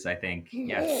really is, I think,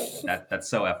 yeah, that's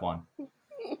so F1.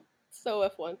 so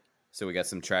F1. So we got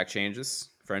some track changes.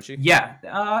 Frenchy? Yeah,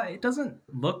 it doesn't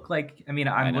look like. I mean,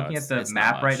 I'm looking at the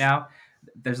map right now.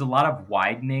 There's a lot of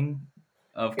widening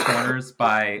of corners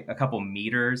by a couple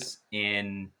meters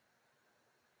in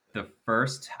the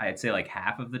first, I'd say, like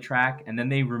half of the track, and then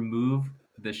they remove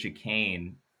the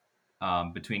chicane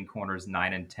between corners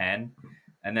 9 and 10,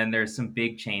 and then there's some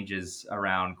big changes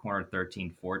around corner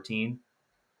 13, 14.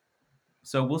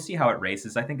 So we'll see how it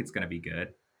races. I think it's going to be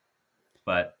good,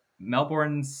 but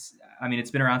Melbourne's, I mean,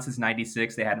 it's been around since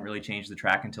 96. They hadn't really changed the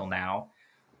track until now.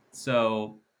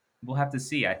 So we'll have to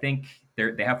see. I think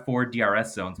they have 4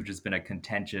 DRS zones, which has been a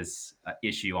contentious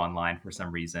issue online for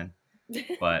some reason.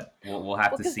 But we'll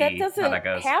have to see how that goes. That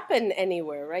doesn't happen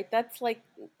anywhere, right? That's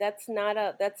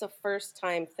a first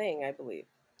time thing, I believe.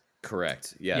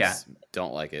 Correct. Yes. Yeah.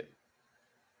 Don't like it.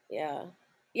 Yeah.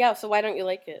 Yeah. So why don't you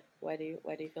like it? Why do you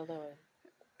feel that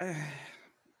way?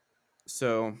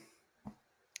 So,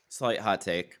 slight hot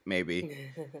take, maybe.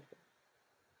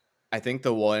 I think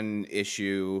the one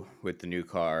issue with the new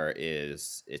car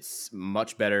is it's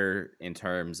much better in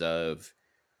terms of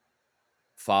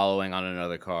following on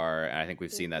another car. And I think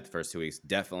we've seen that the first 2 weeks.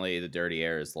 Definitely the dirty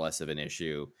air is less of an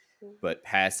issue, but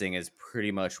passing is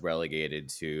pretty much relegated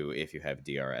to if you have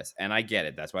DRS. And I get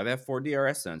it. That's why they have 4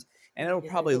 DRS zones. And it'll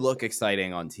probably look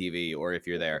exciting on TV or if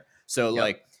you're there. So,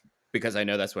 because I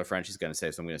know that's what French is going to say,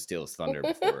 so I'm going to steal his thunder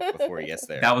before he gets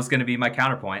there. That was going to be my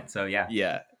counterpoint, so yeah.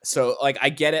 Yeah. So, I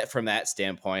get it from that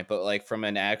standpoint, but, from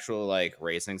an actual,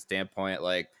 racing standpoint,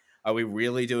 are we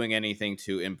really doing anything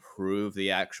to improve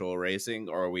the actual racing,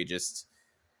 or are we just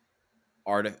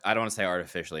I don't want to say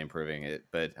artificially improving it,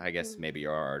 but I guess maybe you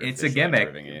are artificially It's a gimmick,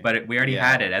 improving it. but we already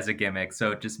had it as a gimmick,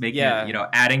 so just making it,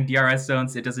 adding DRS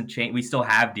zones, it doesn't change. We still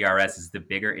have DRS is the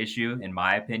bigger issue, in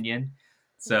my opinion.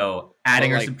 So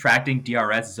adding or subtracting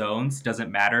DRS zones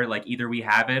doesn't matter. Either we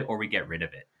have it or we get rid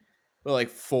of it. Well,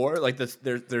 4,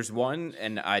 there's one,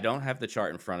 and I don't have the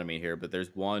chart in front of me here, but there's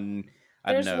one.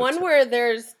 There's one where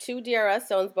there's 2 DRS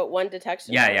zones, but 1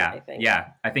 detection zone, I think. Yeah.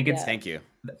 I think it's Thank you.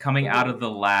 Coming out of the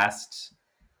last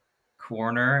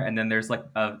corner, and then there's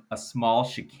a small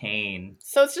chicane.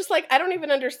 So it's just I don't even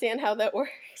understand how that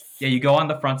works. Yeah, you go on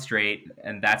the front straight,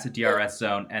 and that's a DRS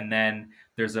zone, and then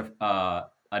there's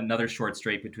another short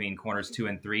straight between corners 2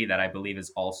 and 3 that I believe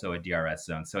is also a DRS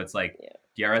zone. So it's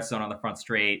DRS zone on the front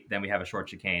straight, then we have a short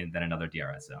chicane, then another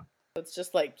DRS zone. It's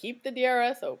just keep the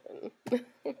DRS open.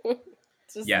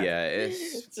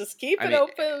 Just keep it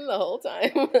open the whole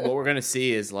time. What we're gonna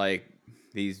see is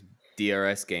these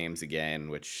DRS games again,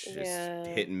 which is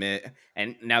hit and miss.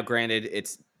 And now, granted,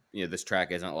 it's this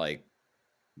track isn't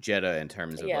Jeddah in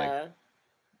terms of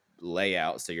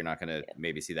layout, so you're not gonna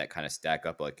maybe see that kind of stack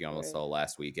up like you almost saw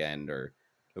last weekend or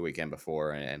the weekend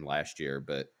before and last year.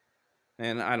 But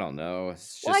I don't know.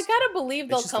 It's just, I gotta believe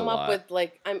they'll come up with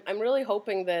I'm really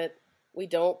hoping that we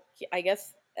don't. I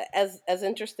guess as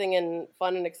interesting and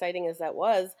fun and exciting as that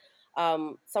was,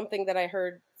 something that I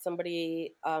heard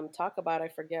somebody talk about, I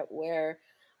forget where,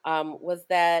 was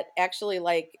that actually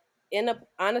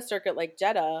on a circuit like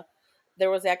Jeddah, there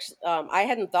was actually I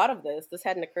hadn't thought of this. This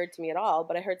hadn't occurred to me at all,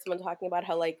 but I heard someone talking about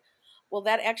how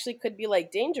that actually could be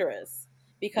dangerous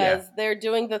because they're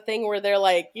doing the thing where they're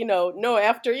no,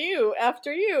 after you,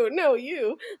 no,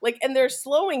 you, and they're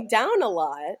slowing down a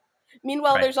lot.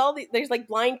 Meanwhile, there's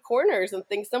blind corners and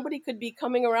things. Somebody could be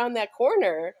coming around that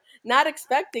corner, not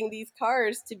expecting these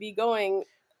cars to be going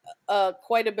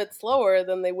quite a bit slower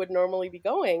than they would normally be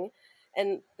going.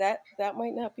 And that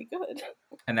might not be good.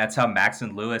 And that's how Max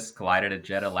and Lewis collided at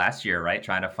Jeddah last year, right?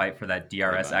 Trying to fight for that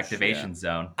DRS activation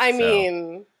zone.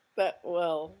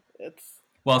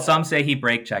 Some say he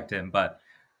brake checked him, but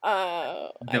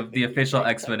the official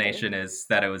explanation is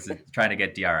that it was trying to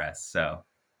get DRS. So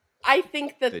I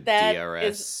think that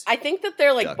is. I think that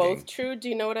they're both true. Do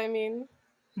you know what I mean?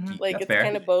 Mm-hmm. It's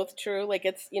kind of both true.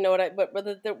 It's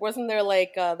but there wasn't there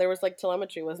there was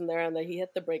telemetry, wasn't there? And that he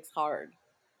hit the brakes hard.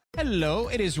 Hello,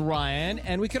 it is Ryan,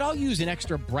 and we could all use an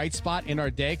extra bright spot in our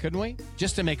day, couldn't we?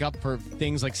 Just to make up for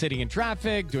things like sitting in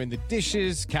traffic, doing the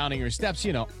dishes, counting your steps,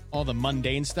 all the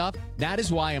mundane stuff. That is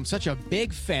why I'm such a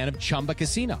big fan of Chumba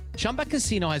Casino. Chumba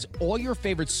Casino has all your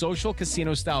favorite social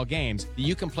casino-style games that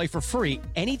you can play for free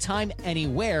anytime,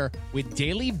 anywhere with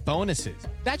daily bonuses.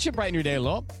 That should brighten your day a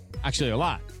little. Actually, a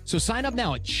lot. So sign up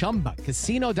now at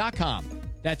ChumbaCasino.com.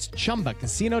 That's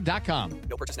ChumbaCasino.com.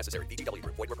 No purchase necessary. VGW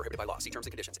Group. Void where prohibited by law. See terms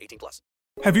and conditions. 18+.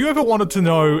 Have you ever wanted to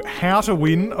know how to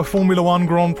win a Formula One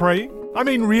Grand Prix? I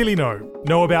mean, really know.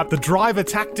 Know about the driver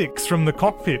tactics from the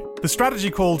cockpit, the strategy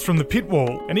calls from the pit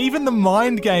wall, and even the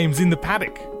mind games in the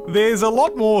paddock. There's a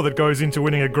lot more that goes into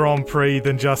winning a Grand Prix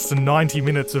than just 90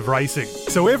 minutes of racing.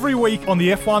 So every week on the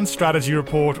F1 Strategy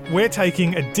Report, we're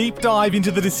taking a deep dive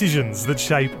into the decisions that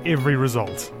shape every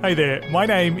result. Hey there, my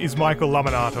name is Michael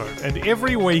Laminato, and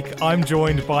every week I'm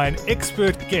joined by an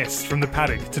expert guest from the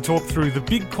paddock to talk through the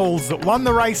big calls that won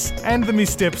the race and the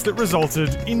missteps that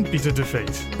resulted in bitter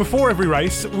defeat. Before every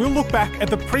race, we'll look back at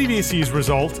the previous year's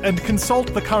result and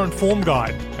consult the current form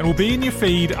guide, and we'll be in your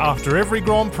feed after every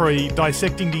Grand Prix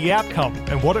dissecting the outcome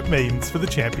and what it means for the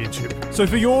championship. So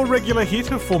for your regular hit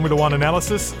of Formula One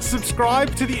analysis,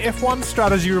 subscribe to the F1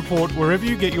 Strategy Report wherever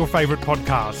you get your favourite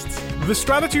podcasts. The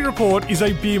Strategy Report is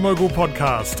a Beer Mogul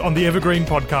podcast on the Evergreen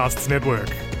Podcasts Network.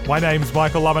 My name's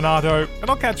Michael Laminato, and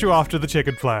I'll catch you after the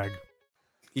checkered flag.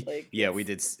 Yeah, we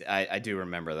did. I do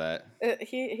remember that.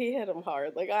 He hit him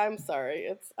hard. Like, I'm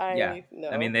sorry. No.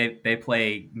 I mean, they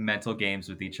play mental games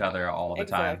with each other all the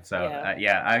time. So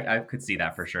I could see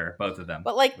that for sure. Both of them.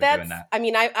 But like doing that. I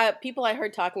mean, people I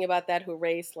heard talking about that who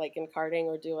race like in karting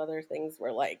or do other things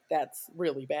were like, that's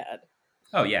really bad.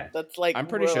 Oh yeah, that's like I'm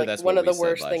pretty sure like that's one what of the we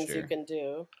worst said things last you year. can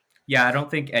do. Yeah, I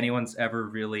don't think anyone's ever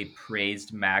really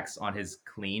praised Max on his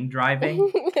clean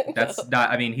driving. That's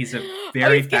not. I mean, he's a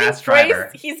very fast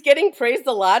driver. He's getting praised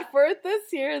a lot for it this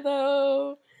year,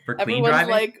 though. For clean Everyone's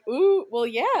driving, like, "Ooh, well,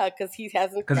 yeah," because he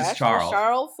hasn't crashed with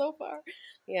Charles so far.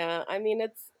 Yeah, I mean,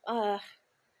 it's.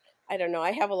 I don't know.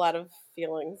 I have a lot of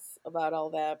feelings about all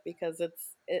that because it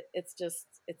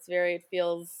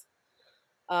feels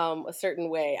a certain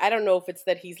way. I don't know if it's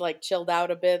that he's like chilled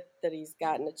out a bit, that he's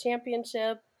gotten a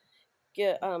championship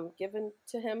given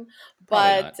to him,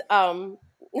 but I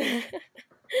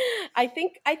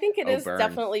think it is burn.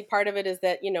 definitely part of it is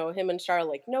that him and Charles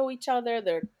like know each other.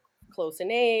 They're close in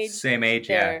age, same age,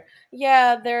 but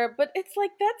it's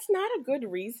like that's not a good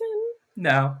reason.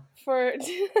 No, for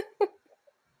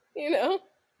No,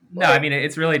 I mean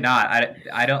it's really not.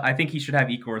 I think he should have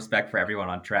equal respect for everyone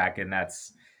on track, and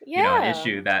that's an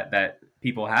issue that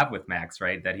people have with Max,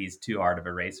 right? That he's too hard of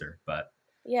a racer. But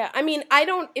yeah, I mean, I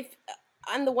don't. If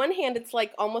on the one hand, it's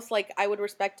like almost like I would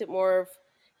respect it more if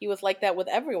he was like that with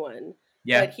everyone.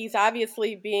 Yeah, but he's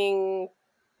obviously being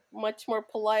much more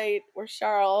polite with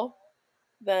Charles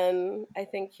than I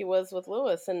think he was with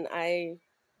Lewis, and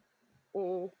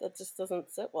that just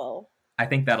doesn't sit well. I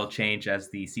think that'll change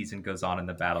as the season goes on and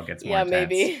the battle gets more intense.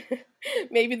 Maybe.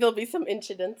 Maybe there'll be some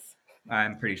incidents.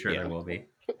 I'm pretty sure there will be.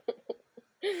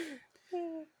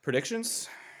 Predictions?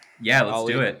 Yeah, let's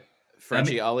do it.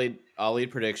 Frenchy, I'll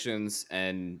lead predictions,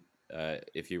 and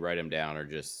if you write them down or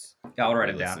just I'll write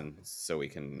them down so we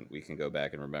can go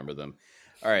back and remember them.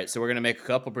 All right, so we're gonna make a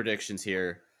couple predictions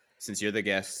here. Since you're the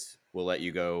guest, we'll let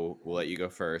you go. We'll let you go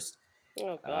first.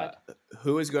 Oh God.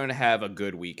 Who is going to have a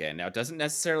good weekend? Now, it doesn't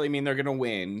necessarily mean they're going to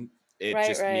win. It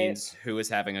just means who is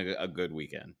having a good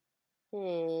weekend.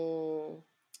 Oh,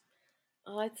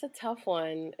 it's a tough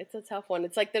one.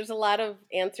 It's like there's a lot of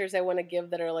answers I want to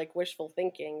give that are like wishful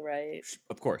thinking, right?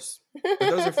 Of course. But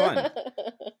those are fun.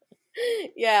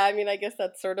 Yeah, I mean, I guess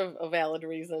that's sort of a valid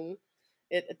reason.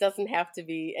 It doesn't have to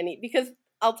be because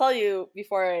I'll tell you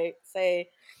before I say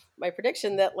my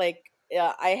prediction that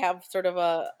I have sort of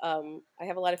I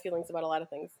have a lot of feelings about a lot of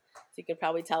things, so you can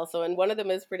probably tell. So, and one of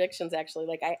them is predictions, actually.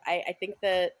 Like, I think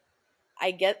that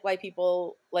I get why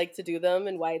people like to do them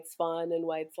and why it's fun and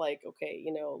why it's like, okay,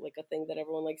 like a thing that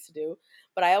everyone likes to do.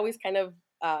 But I always kind of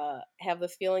have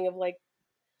this feeling of like,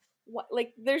 what,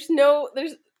 like there's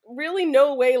really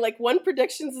no way like one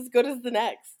prediction's as good as the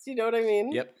next. You know what I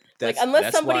mean? Yep.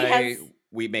 Unless somebody has,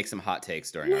 we make some hot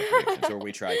takes during our predictions, or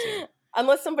we try to.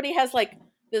 Unless somebody has like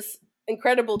this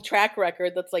incredible track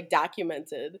record that's like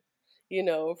documented,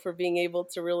 for being able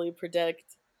to really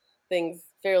predict things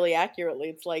fairly accurately.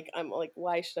 It's like, I'm like,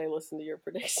 why should I listen to your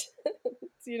predictions?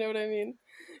 You know what I mean?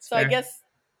 So fair.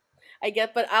 I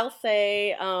get, but I'll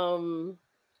say,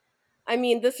 I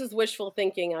mean, this is wishful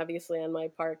thinking, obviously, on my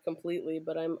part completely,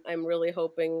 but I'm really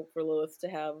hoping for Lewis to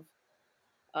have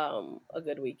a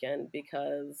good weekend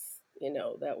because,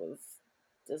 that was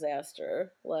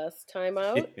disaster last time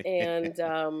out.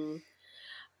 And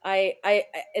I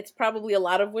it's probably a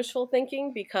lot of wishful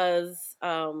thinking because,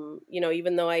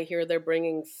 even though I hear they're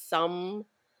bringing some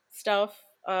stuff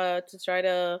to try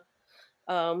to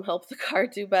help the car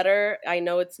do better, I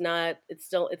know it's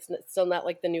still not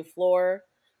like the new floor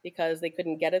because they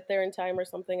couldn't get it there in time or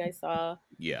something I saw.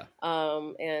 Yeah.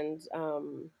 I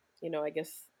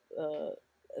guess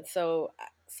so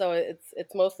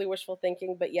it's mostly wishful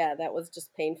thinking, but yeah, that was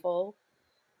just painful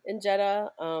in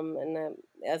Jeddah. And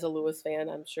as a Lewis fan,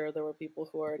 I'm sure there were people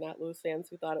who are not Lewis fans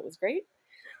who thought it was great.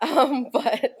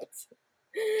 But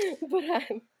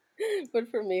But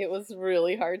for me, it was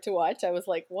really hard to watch. I was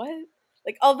like, what?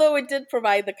 Like, although it did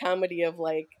provide the comedy of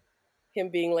like him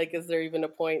being like, is there even a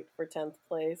point for 10th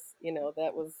place?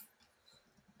 That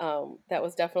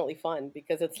was definitely fun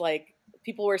because it's like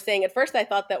people were saying at first I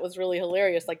thought that was really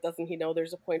hilarious. Like, doesn't he know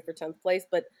there's a point for 10th place?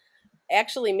 But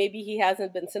actually, maybe he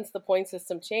hasn't been since the point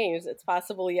system changed. It's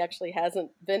possible he actually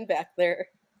hasn't been back there.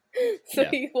 So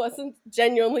he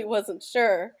genuinely wasn't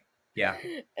sure. Yeah.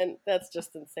 And that's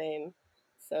just insane.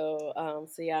 So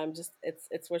yeah,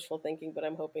 it's wishful thinking, but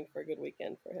I'm hoping for a good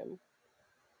weekend for him.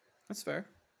 That's fair.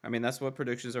 I mean, that's what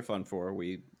predictions are fun for.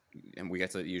 We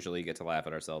usually get to laugh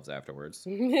at ourselves afterwards.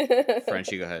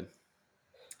 Frenchy, go ahead.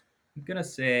 I'm gonna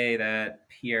say that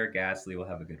Pierre Gasly will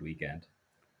have a good weekend.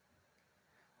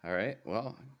 All right.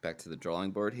 Well, back to the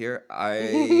drawing board here.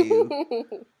 I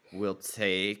will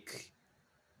take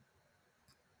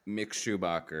Mick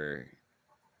Schumacher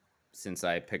since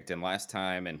I picked him last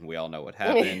time, and we all know what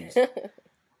happened.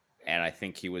 And I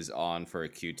think he was on for a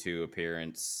Q2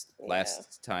 appearance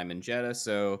last time in Jeddah.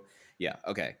 So, yeah,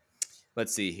 okay.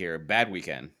 Let's see here. Bad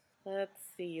weekend. Let's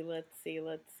see.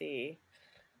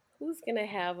 Who's gonna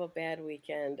have a bad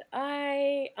weekend?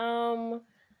 I am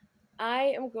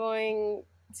going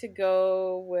to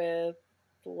go with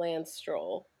Lance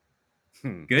Stroll.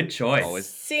 Good choice.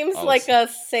 Seems like a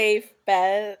safe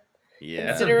bet. Yeah,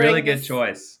 that's a really good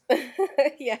choice.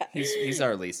 Yeah, he's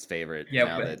our least favorite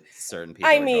now that certain people.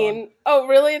 I mean, oh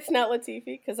really? It's not Latifi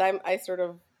because I'm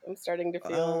starting to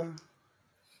feel.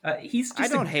 He's just I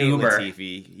don't a hate goober.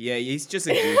 Latifi. Yeah, he's just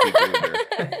a goofy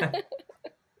goober.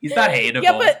 He's not hateable.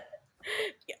 Yeah, but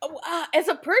as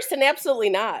a person, absolutely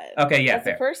not. Okay, yeah, as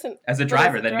fair. A person, as a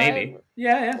driver, then maybe.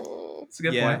 Yeah. It's a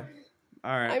good point.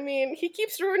 All right. I mean, he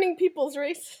keeps ruining people's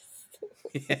races.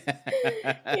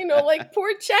 Like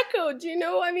poor Checo. Do you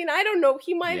know? I mean, I don't know.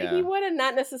 He would have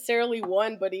not necessarily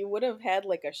won, but he would have had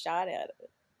like a shot at it.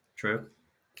 True.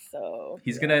 So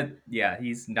he's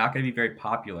not gonna be very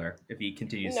popular if he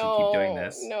continues to keep doing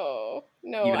this. No.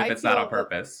 Even if it's not on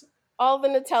purpose. All the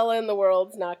Nutella in the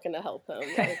world's not going to help him.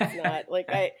 It's not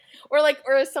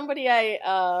or somebody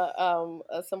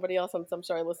somebody else on some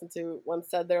show I listened to once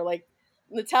said they're like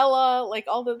Nutella, like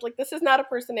all the this is not a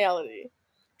personality.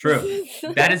 True.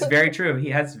 That is very true.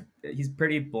 He's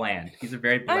pretty bland. He's a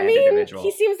very bland individual.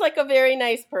 He seems like a very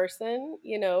nice person,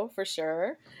 for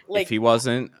sure. Like if he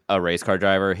wasn't a race car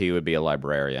driver, he would be a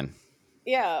librarian.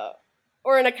 Yeah.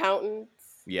 Or an accountant.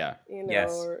 Yeah.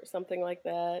 Or something like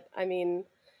that. I mean,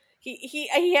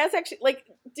 he has actually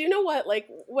do you know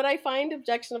what I find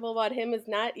objectionable about him is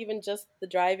not even just the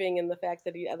driving and the fact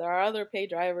that there are other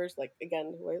paid drivers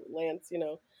again Lance,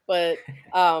 but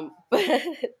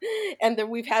and then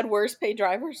we've had worse paid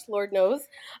drivers, Lord knows,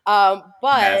 but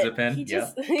Mazepin, he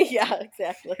just yeah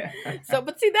exactly. So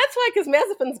but see that's why because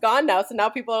Mazepin's gone now, so now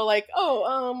people are like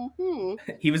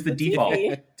he was the default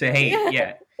to hate.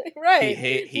 Yeah.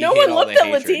 Right. No one looked at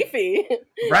Latifi.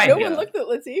 Right. No one looked at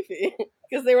Latifi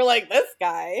because they were like, this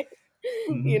guy,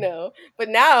 But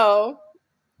now,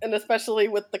 and especially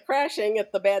with the crashing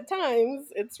at the bad times,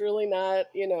 it's really not,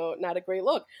 not a great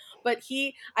look. But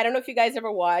I don't know if you guys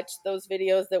ever watched those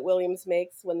videos that Williams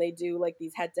makes when they do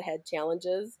these head-to-head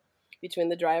challenges between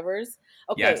the drivers.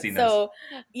 Okay, yeah, I've seen those.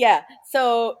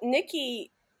 So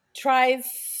Nicky tries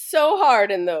so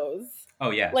hard in those. Oh,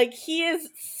 yeah. He is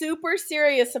super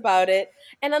serious about it.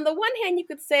 And on the one hand, you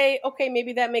could say, okay,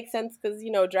 maybe that makes sense because,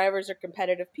 drivers are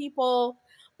competitive people.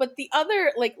 But the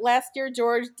other, last year,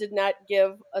 George did not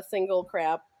give a single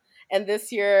crap. And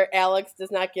this year, Alex does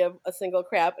not give a single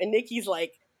crap. And Nikki's,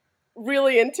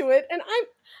 really into it. And I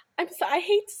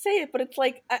hate to say it, but it's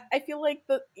I feel like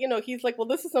he's like, well,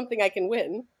 this is something I can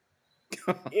win.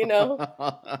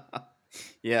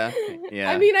 Yeah.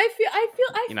 I mean,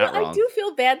 I do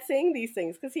feel bad saying these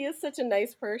things because he is such a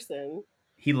nice person.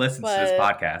 He listens to this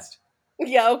podcast.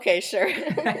 Yeah. Okay. Sure.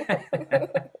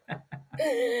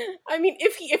 I mean,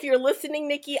 if you're listening,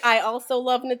 Nikki, I also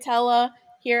love Nutella.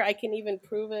 Here, I can even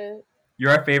prove it.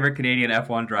 You're our favorite Canadian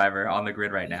F1 driver on the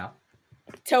grid right now.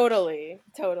 Totally.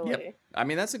 Yep. I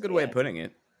mean, that's a good way of putting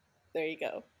it. There you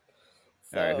go.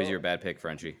 All right, who's your bad pick,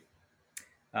 Frenchie?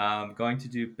 Going to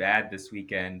do bad this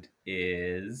weekend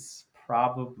is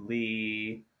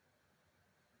probably,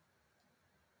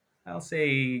 I'll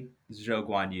say Zhou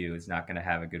Guanyu is not going to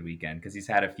have a good weekend because he's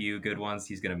had a few good ones.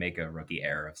 He's going to make a rookie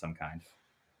error of some kind.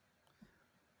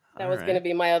 That was going to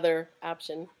be my other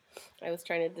option. I was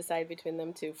trying to decide between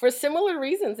them two for similar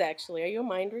reasons, actually. Are you a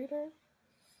mind reader?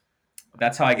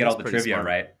 That's how I get all the trivia smart.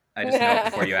 Right. I just know it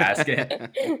before you ask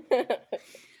it.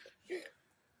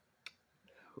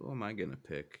 Who am I going to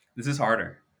pick? This is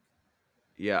harder.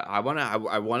 Yeah, I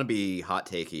wanna be hot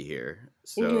takey here.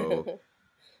 So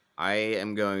I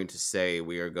am going to say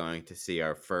we are going to see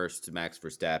our first Max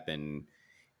Verstappen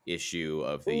issue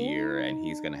of the year, and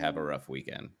he's going to have a Ooh. rough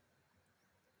weekend.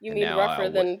 You And mean now rougher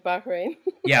than Bahrain?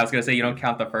 Yeah, I was gonna say you don't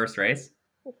count the first race.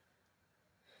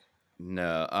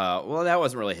 No, well, that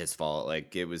wasn't really his fault.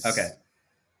 Like Okay.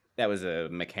 that was a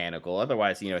mechanical.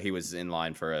 Otherwise, he was in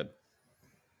line for a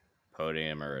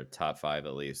podium or a top 5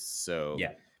 at least. So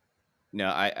Yeah. no,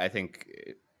 I think,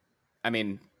 I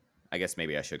mean, I guess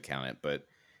maybe I should count it, but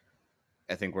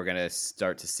I think we're gonna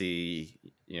start to see,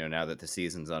 now that the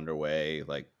season's underway,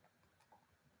 like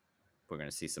we're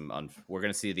gonna see we're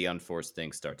gonna see the unforced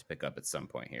things start to pick up at some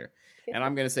point here, and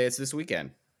I'm gonna say it's this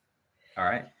weekend. All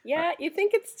right. Yeah, you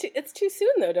think it's too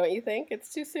soon though, don't you think?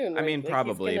 It's too soon. I mean, Like he's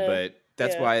probably, gonna, but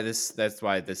that's yeah. why this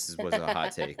was a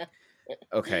hot take.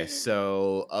 Okay,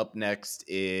 so up next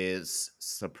is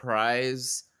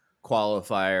surprise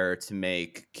qualifier to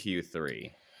make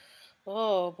Q3.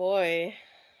 Oh boy.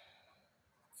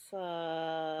 It's,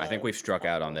 I think we've struck tough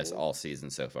out on this one. all season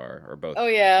so far, or both Oh all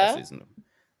yeah. season.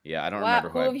 Yeah, I don't Wow. remember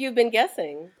Who have you been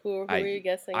guessing? Who are you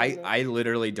guessing? I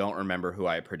literally don't remember who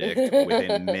I predict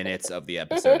within minutes of the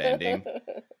episode ending.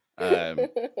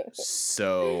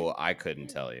 So I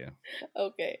couldn't tell you.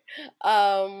 Okay.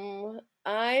 I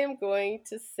am going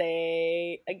to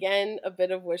say again a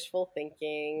bit of wishful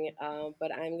thinking,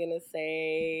 but I'm gonna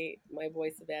say my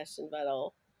boy Sebastian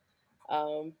Vettel,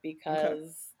 Okay.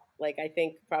 because like I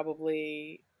think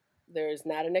probably there's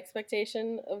not an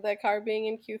expectation of that car being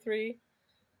in Q3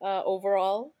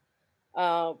 overall.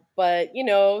 But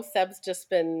Seb's just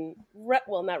been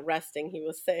well, not resting. He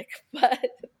was sick,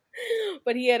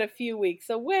 but he had a few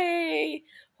weeks away.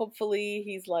 Hopefully,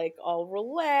 he's like all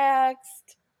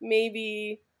relaxed.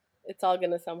 Maybe it's all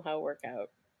gonna somehow work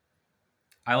out.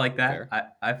 I like that.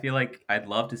 Fair. I feel like I'd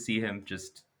love to see him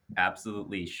just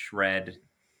absolutely shred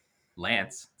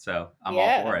Lance. So I'm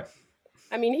all for Yeah, it.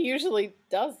 I mean, he usually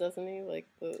does, doesn't he? Like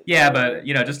the Yeah,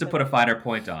 earlier but just to put a finer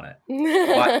point on it,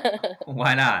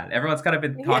 why not? Everyone's kind of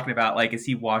been Yeah. talking about like, is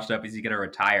he washed up? Is he gonna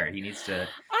retire? He needs to.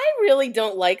 I really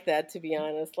don't like that, to be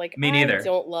honest. Like, Me neither. I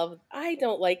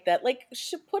don't like that. Like,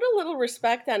 should put a little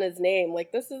respect on his name.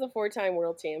 Like, this is a 4-time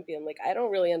world champion. Like, I don't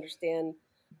really understand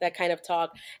that kind of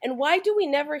talk. And why do we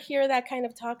never hear that kind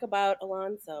of talk about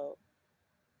Alonso?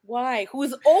 Why?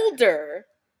 Who's older?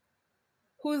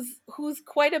 Who's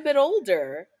quite a bit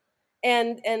older?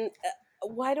 And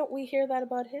why don't we hear that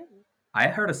about him? I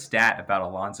heard a stat about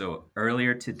Alonso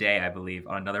earlier today, I believe,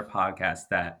 on another podcast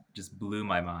that just blew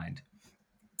my mind.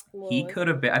 He could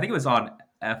have been, I think it was on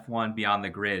F1 Beyond the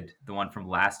Grid, the one from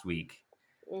last week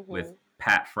with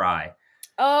Pat Fry.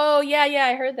 Oh, yeah,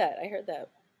 I heard that.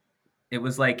 It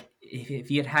was like if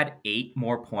he had 8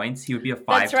 more points, he would be a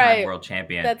 5-time world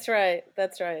champion. That's right.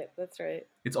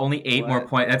 It's only 8 more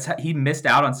points. He missed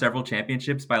out on several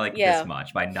championships by this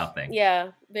much, by nothing.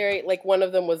 Yeah, very like one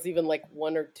of them was even like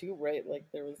 1 or 2, right? Like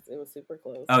it was super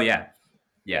close. Oh yeah.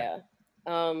 Yeah,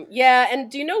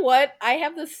 and do you know what? I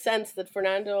have this sense that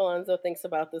Fernando Alonso thinks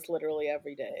about this literally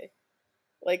every day.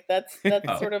 Like that's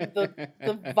sort of the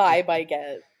vibe I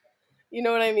get. You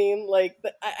know what I mean? Like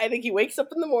I think he wakes up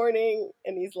in the morning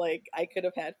and he's like, I could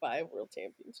have had 5 world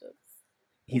championships.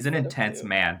 He's an intense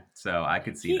man, so I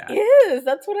could see that. He is.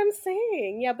 That's what I'm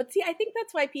saying. Yeah, but see, I think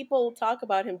that's why people talk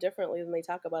about him differently than they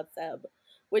talk about Seb,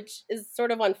 which is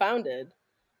sort of unfounded.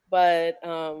 But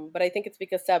I think it's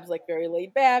because Seb's like very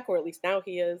laid back, or at least now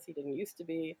he is. He didn't used to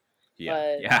be.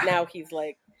 But now he's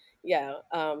like,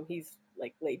 he's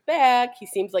like laid back. He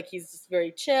seems like he's just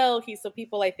very chill. So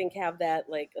people I think have that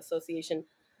like association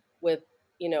with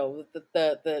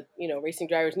the racing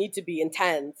drivers need to be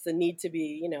intense and need to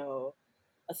be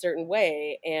a certain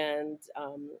way, and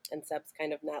Seb's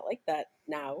kind of not like that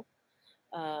now,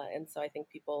 and so I think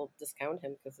people discount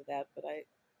him because of that. But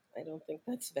I don't think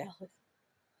that's valid.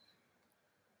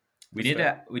 We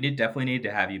definitely need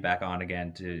to have you back on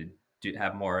again to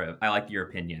have more. I like your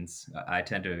opinions. I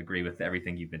tend to agree with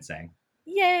everything you've been saying.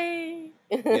 Yay!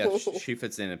 Yeah, she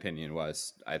fits in opinion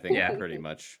wise. I think pretty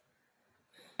much.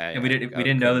 And we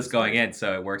didn't know this going in,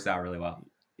 so it works out really well.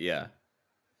 Yeah.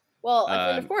 Well,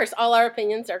 I mean, of course, all our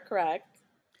opinions are correct.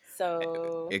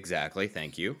 So exactly.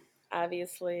 Thank you.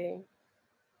 Obviously,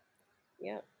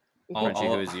 yeah. Frenchy,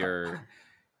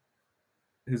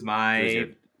 who's my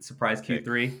surprise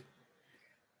Q3?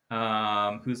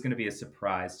 Who's going to be a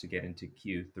surprise to get into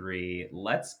Q3?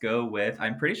 Let's go with.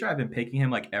 I'm pretty sure I've been picking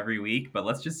him like every week, but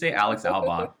let's just say Alex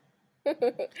Albon.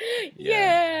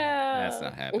 Yeah, that's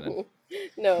not happening.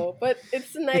 No, but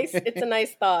it's a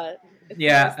nice thought.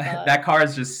 That car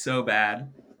is just so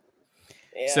bad.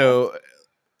 Yeah. So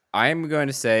I'm going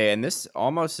to say, and this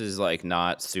almost is like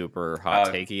not super hot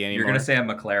takey anymore. You're going to say a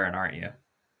McLaren, aren't you?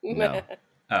 No.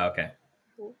 Oh, okay.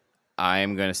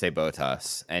 I'm going to say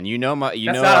Bottas. And you know That's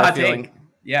know not a our hot feeling. take.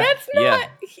 Yeah. That's not.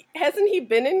 Hasn't he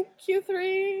been in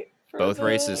Q3? Both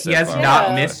races. He has far.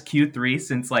 not missed Q3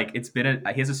 since like it's been.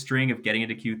 He has a string of getting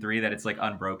into Q3 that it's like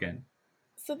unbroken.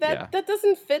 So that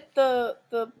doesn't fit the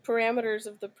parameters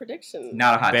of the prediction.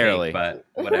 Not a hot Barely. take, but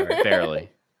whatever. Barely.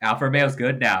 Alfa Romeo's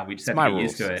good now. We just have to get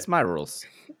used to it. It's my rules.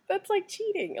 That's like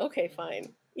cheating. Okay,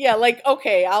 fine. Yeah, like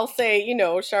okay, I'll say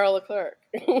Charles Leclerc.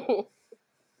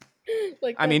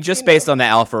 Like I mean, just based on the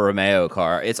Alfa Romeo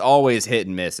car, it's always hit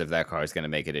and miss if that car is going to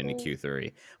make it into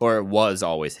Q3, or it was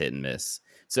always hit and miss.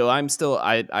 So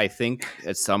I think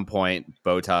at some point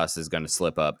Bottas is going to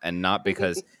slip up, and not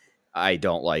because I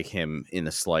don't like him in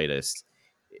the slightest,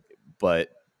 but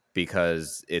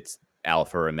because it's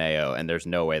Alfa Romeo, and there's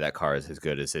no way that car is as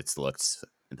good as it's looked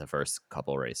in the first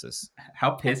couple races.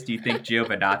 How pissed do you think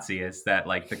Giovinazzi is that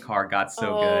like the car got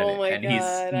so good and God,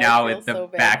 he's now at the so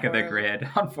back of the grid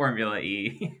on Formula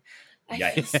E?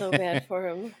 I feel so bad for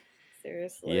him.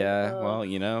 Seriously. Yeah,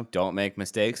 well, don't make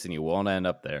mistakes, and you won't end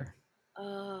up there.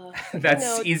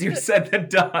 That's easier said than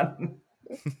done.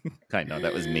 I know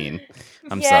that was mean.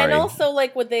 I'm yeah, sorry. and also,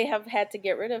 like, would they have had to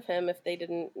get rid of him if they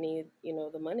didn't need,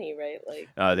 the money, right? Like,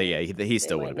 he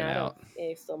still would have been out.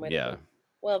 He still might. Yeah. Have been.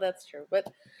 Well, that's true, but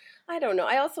I don't know.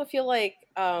 I also feel like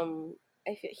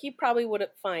he probably would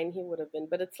have. Fine, he would have been,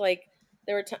 but it's like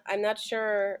there were. I'm not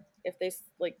sure if they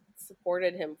like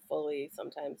supported him fully.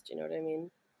 Sometimes, do you know what I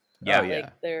mean? Yeah,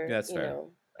 That's fair.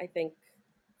 I think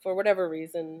for whatever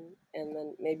reason, and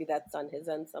then maybe that's on his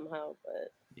end somehow,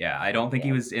 but. Yeah, I don't think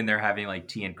he was in there having like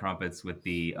tea and crumpets with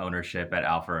the ownership at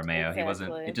Alfa Romeo. Exactly. He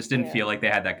wasn't. It just didn't feel like they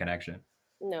had that connection.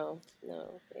 No,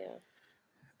 yeah.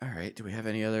 All right. Do we have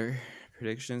any other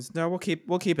predictions? No, we'll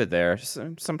keep it there.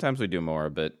 Sometimes we do more,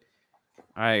 but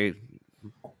I'm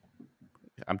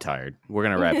tired. We're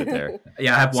gonna wrap it there.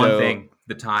 Yeah, I have one thing.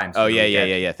 The times. Oh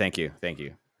yeah. Thank you.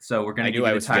 So we're going to give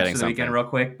you the times for the weekend real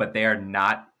quick, but they are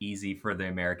not easy for the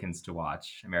Americans to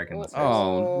watch. American listeners.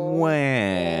 Oh,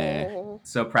 when?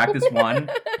 So practice 1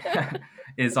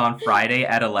 is on Friday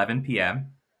at 11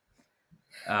 p.m.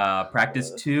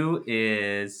 Practice 2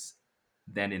 is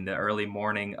then in the early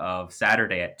morning of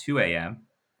Saturday at 2 a.m.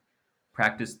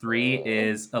 Practice 3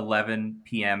 is 11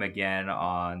 p.m. again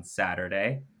on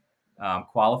Saturday.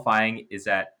 Qualifying is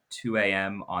at 2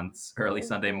 a.m. on early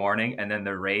Sunday morning, and then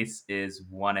the race is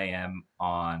 1 a.m.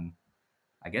 on,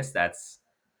 I guess that's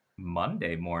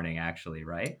Monday morning, actually,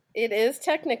 right? It is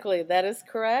technically. That is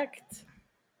correct.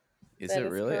 Is it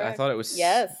really? Correct. I thought it was.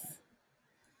 Yes.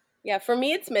 Yeah, for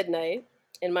me it's midnight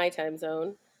in my time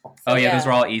zone. So, those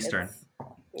are all Eastern.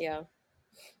 Yeah.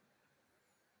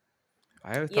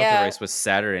 I thought the race was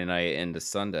Saturday night into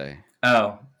Sunday.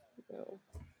 Oh. No.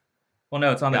 Well,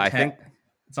 no, it's on the 10th. I think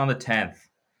it's on the 10th.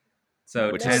 So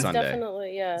which is Sunday.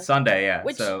 Definitely, yeah. Sunday, yeah.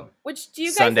 Which do you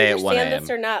guys Sunday understand this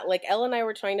or not? Like Elle and I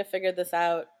were trying to figure this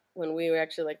out when we were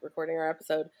actually like recording our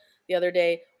episode the other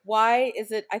day. Why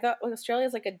is it? I thought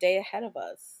Australia's like a day ahead of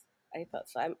us. I thought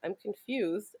so. I'm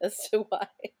confused as to why.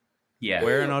 Yeah.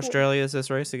 Where in Australia is this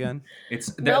race again?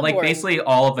 It's like basically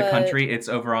all of the country. It's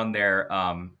over on their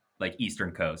like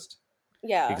eastern coast.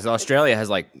 Yeah. Because Australia has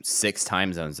like 6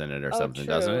 time zones in it or something,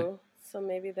 true. doesn't it? So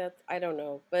maybe that's, I don't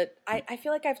know, but I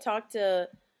feel like I've talked to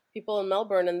people in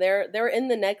Melbourne and they're in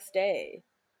the next day.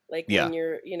 Like when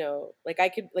you're, like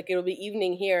it'll be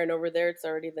evening here and over there it's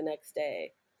already the next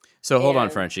day. So hold on,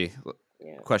 Frenchy.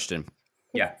 Yeah. Question.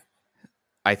 Yeah.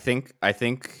 I think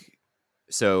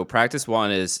so practice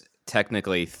 1 is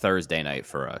technically Thursday night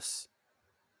for us.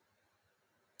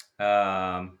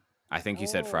 I think you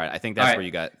said Friday. I think that's where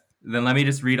you got. Then let me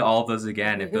just read all of those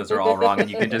again. If those are all wrong,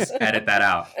 you can just edit that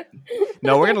out.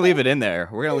 No, we're gonna leave it in there.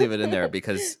 We're gonna leave it in there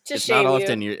because it's not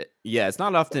often. It's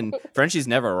not often. Frenchie's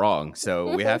never wrong,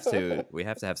 so we have to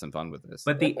have some fun with this.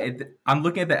 But I'm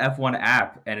looking at the F1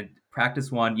 app and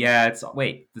practice 1. Yeah,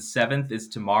 the 7th is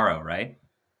tomorrow, right?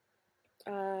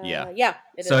 Yeah.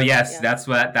 So yes, that's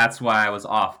why I was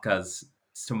off because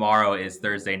tomorrow is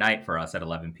Thursday night for us at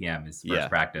 11 p.m. is first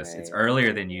practice. Right. It's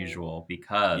earlier than usual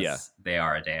because they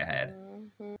are a day ahead.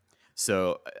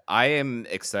 So I am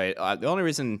excited. The only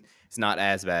reason it's not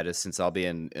as bad is since I'll be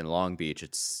in Long Beach.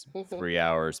 It's 3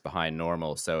 hours behind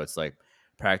normal. So it's like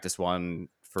practice 1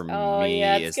 for me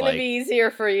it's is gonna be easier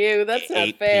for you. That's not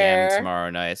 8 fair. p.m. tomorrow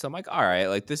night. So I'm like, all right,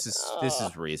 like this is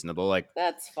reasonable. Like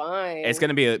that's fine. It's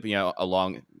gonna be a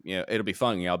long it'll be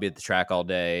fun. I'll be at the track all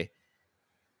day.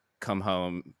 Come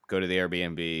home, go to the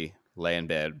Airbnb, lay in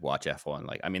bed, watch F1.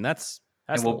 Like, I mean, that's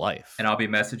That's and life. And I'll be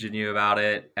messaging you about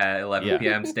it at 11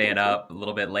 p.m. Staying up a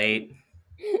little bit late.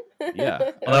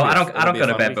 Yeah. Although I don't go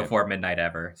to bed before midnight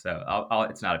ever, so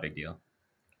it's not a big deal.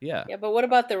 Yeah. Yeah, but what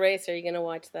about the race? Are you going to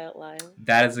watch that live?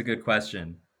 That is a good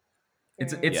question.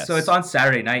 It's Yes. So it's on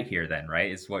Saturday night here then,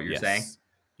 right? Is what you're saying?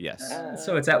 Yes.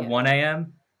 So it's at 1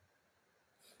 a.m.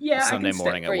 Yeah, Sunday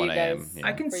morning at 1 a.m. Yeah.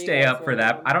 I can stay up for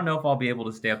that. I don't know if I'll be able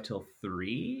to stay up till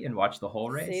 3 and watch the whole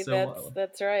race. See,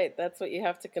 that's right. That's what you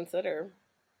have to consider.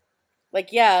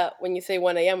 Like, yeah, when you say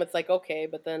 1 a.m., it's like, okay,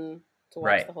 but then to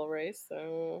watch the whole race.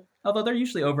 So, although they're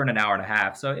usually over in an hour and a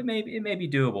half, so it may be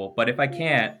doable. But if I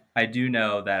can't, I do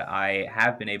know that I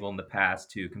have been able in the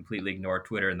past to completely ignore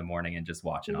Twitter in the morning and just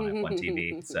watch it on F1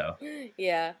 TV. So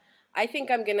yeah, I think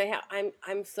I'm gonna have.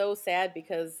 I'm so sad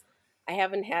because I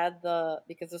haven't had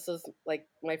because this is like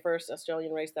my first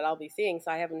Australian race that I'll be seeing, so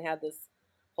I haven't had this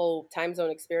whole time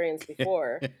zone experience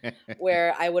before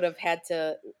where I would have had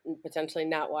to potentially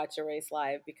not watch a race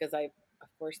live because I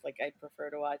prefer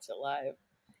to watch it live.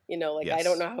 You know, like I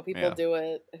don't know how people do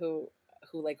it who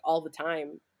like all the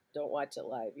time don't watch it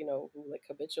live, you know, who like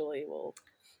habitually will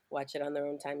watch it on their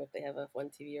own time if they have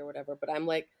F1 TV or whatever. But I'm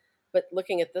like, but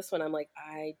looking at this one, I'm like,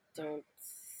 I don't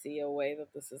see a way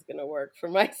that this is going to work for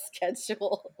my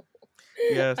schedule.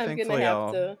 Yeah, I'm going to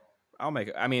have to. I'll make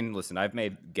it. I mean, listen, I've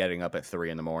made getting up at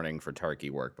 3 a.m. for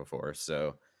Tarky work before,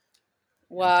 so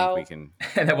wow, I think we can.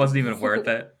 That wasn't even worth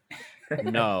it.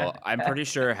 No, I'm pretty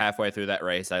sure halfway through that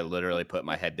race, I literally put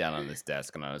my head down on this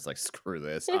desk and I was like, "Screw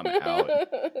this, I'm out."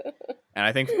 And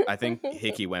I think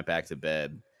Hickey went back to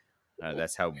bed.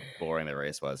 That's how boring the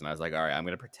race was, and I was like, "All right, I'm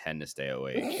gonna pretend to stay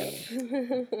awake."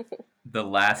 The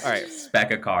last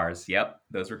speck of cars. Yep,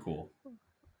 those were cool.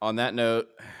 On that note,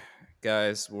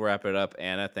 guys, we'll wrap it up.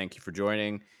 Anna, thank you for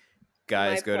joining.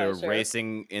 Guys, go to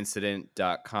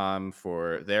racingincident.com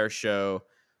for their show.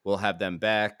 We'll have them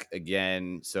back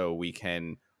again so we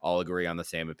can all agree on the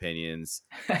same opinions.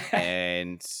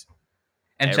 And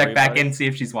check back in and see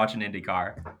if she's watching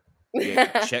IndyCar.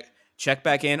 Yeah, check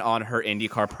back in on her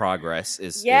IndyCar progress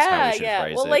is how we should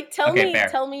phrase well, it. like tell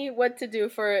me what to do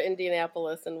for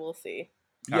Indianapolis and we'll see.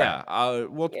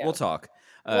 We'll talk.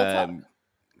 Have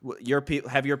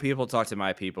your people talk to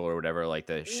my people or whatever, like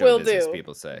the show will business do.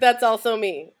 people say. That's also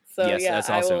me. So yes, yeah,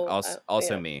 that's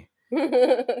also me.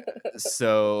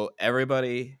 So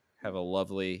everybody have a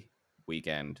lovely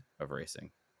weekend of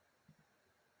racing.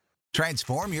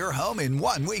 Transform your home in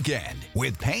one weekend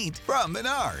with paint from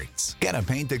Menards. Get a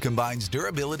paint that combines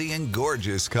durability and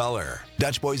gorgeous color.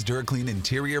 Dutch Boy's DuraClean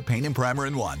Interior Paint and Primer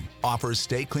in One offers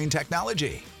Stay Clean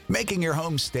technology, making your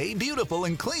home stay beautiful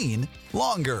and clean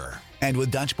longer. And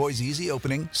with Dutch Boy's easy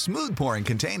opening, smooth pouring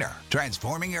container,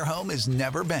 transforming your home has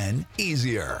never been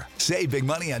easier. Save big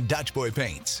money on Dutch Boy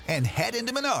paints and head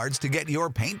into Menards to get your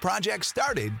paint project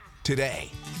started today.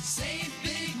 Save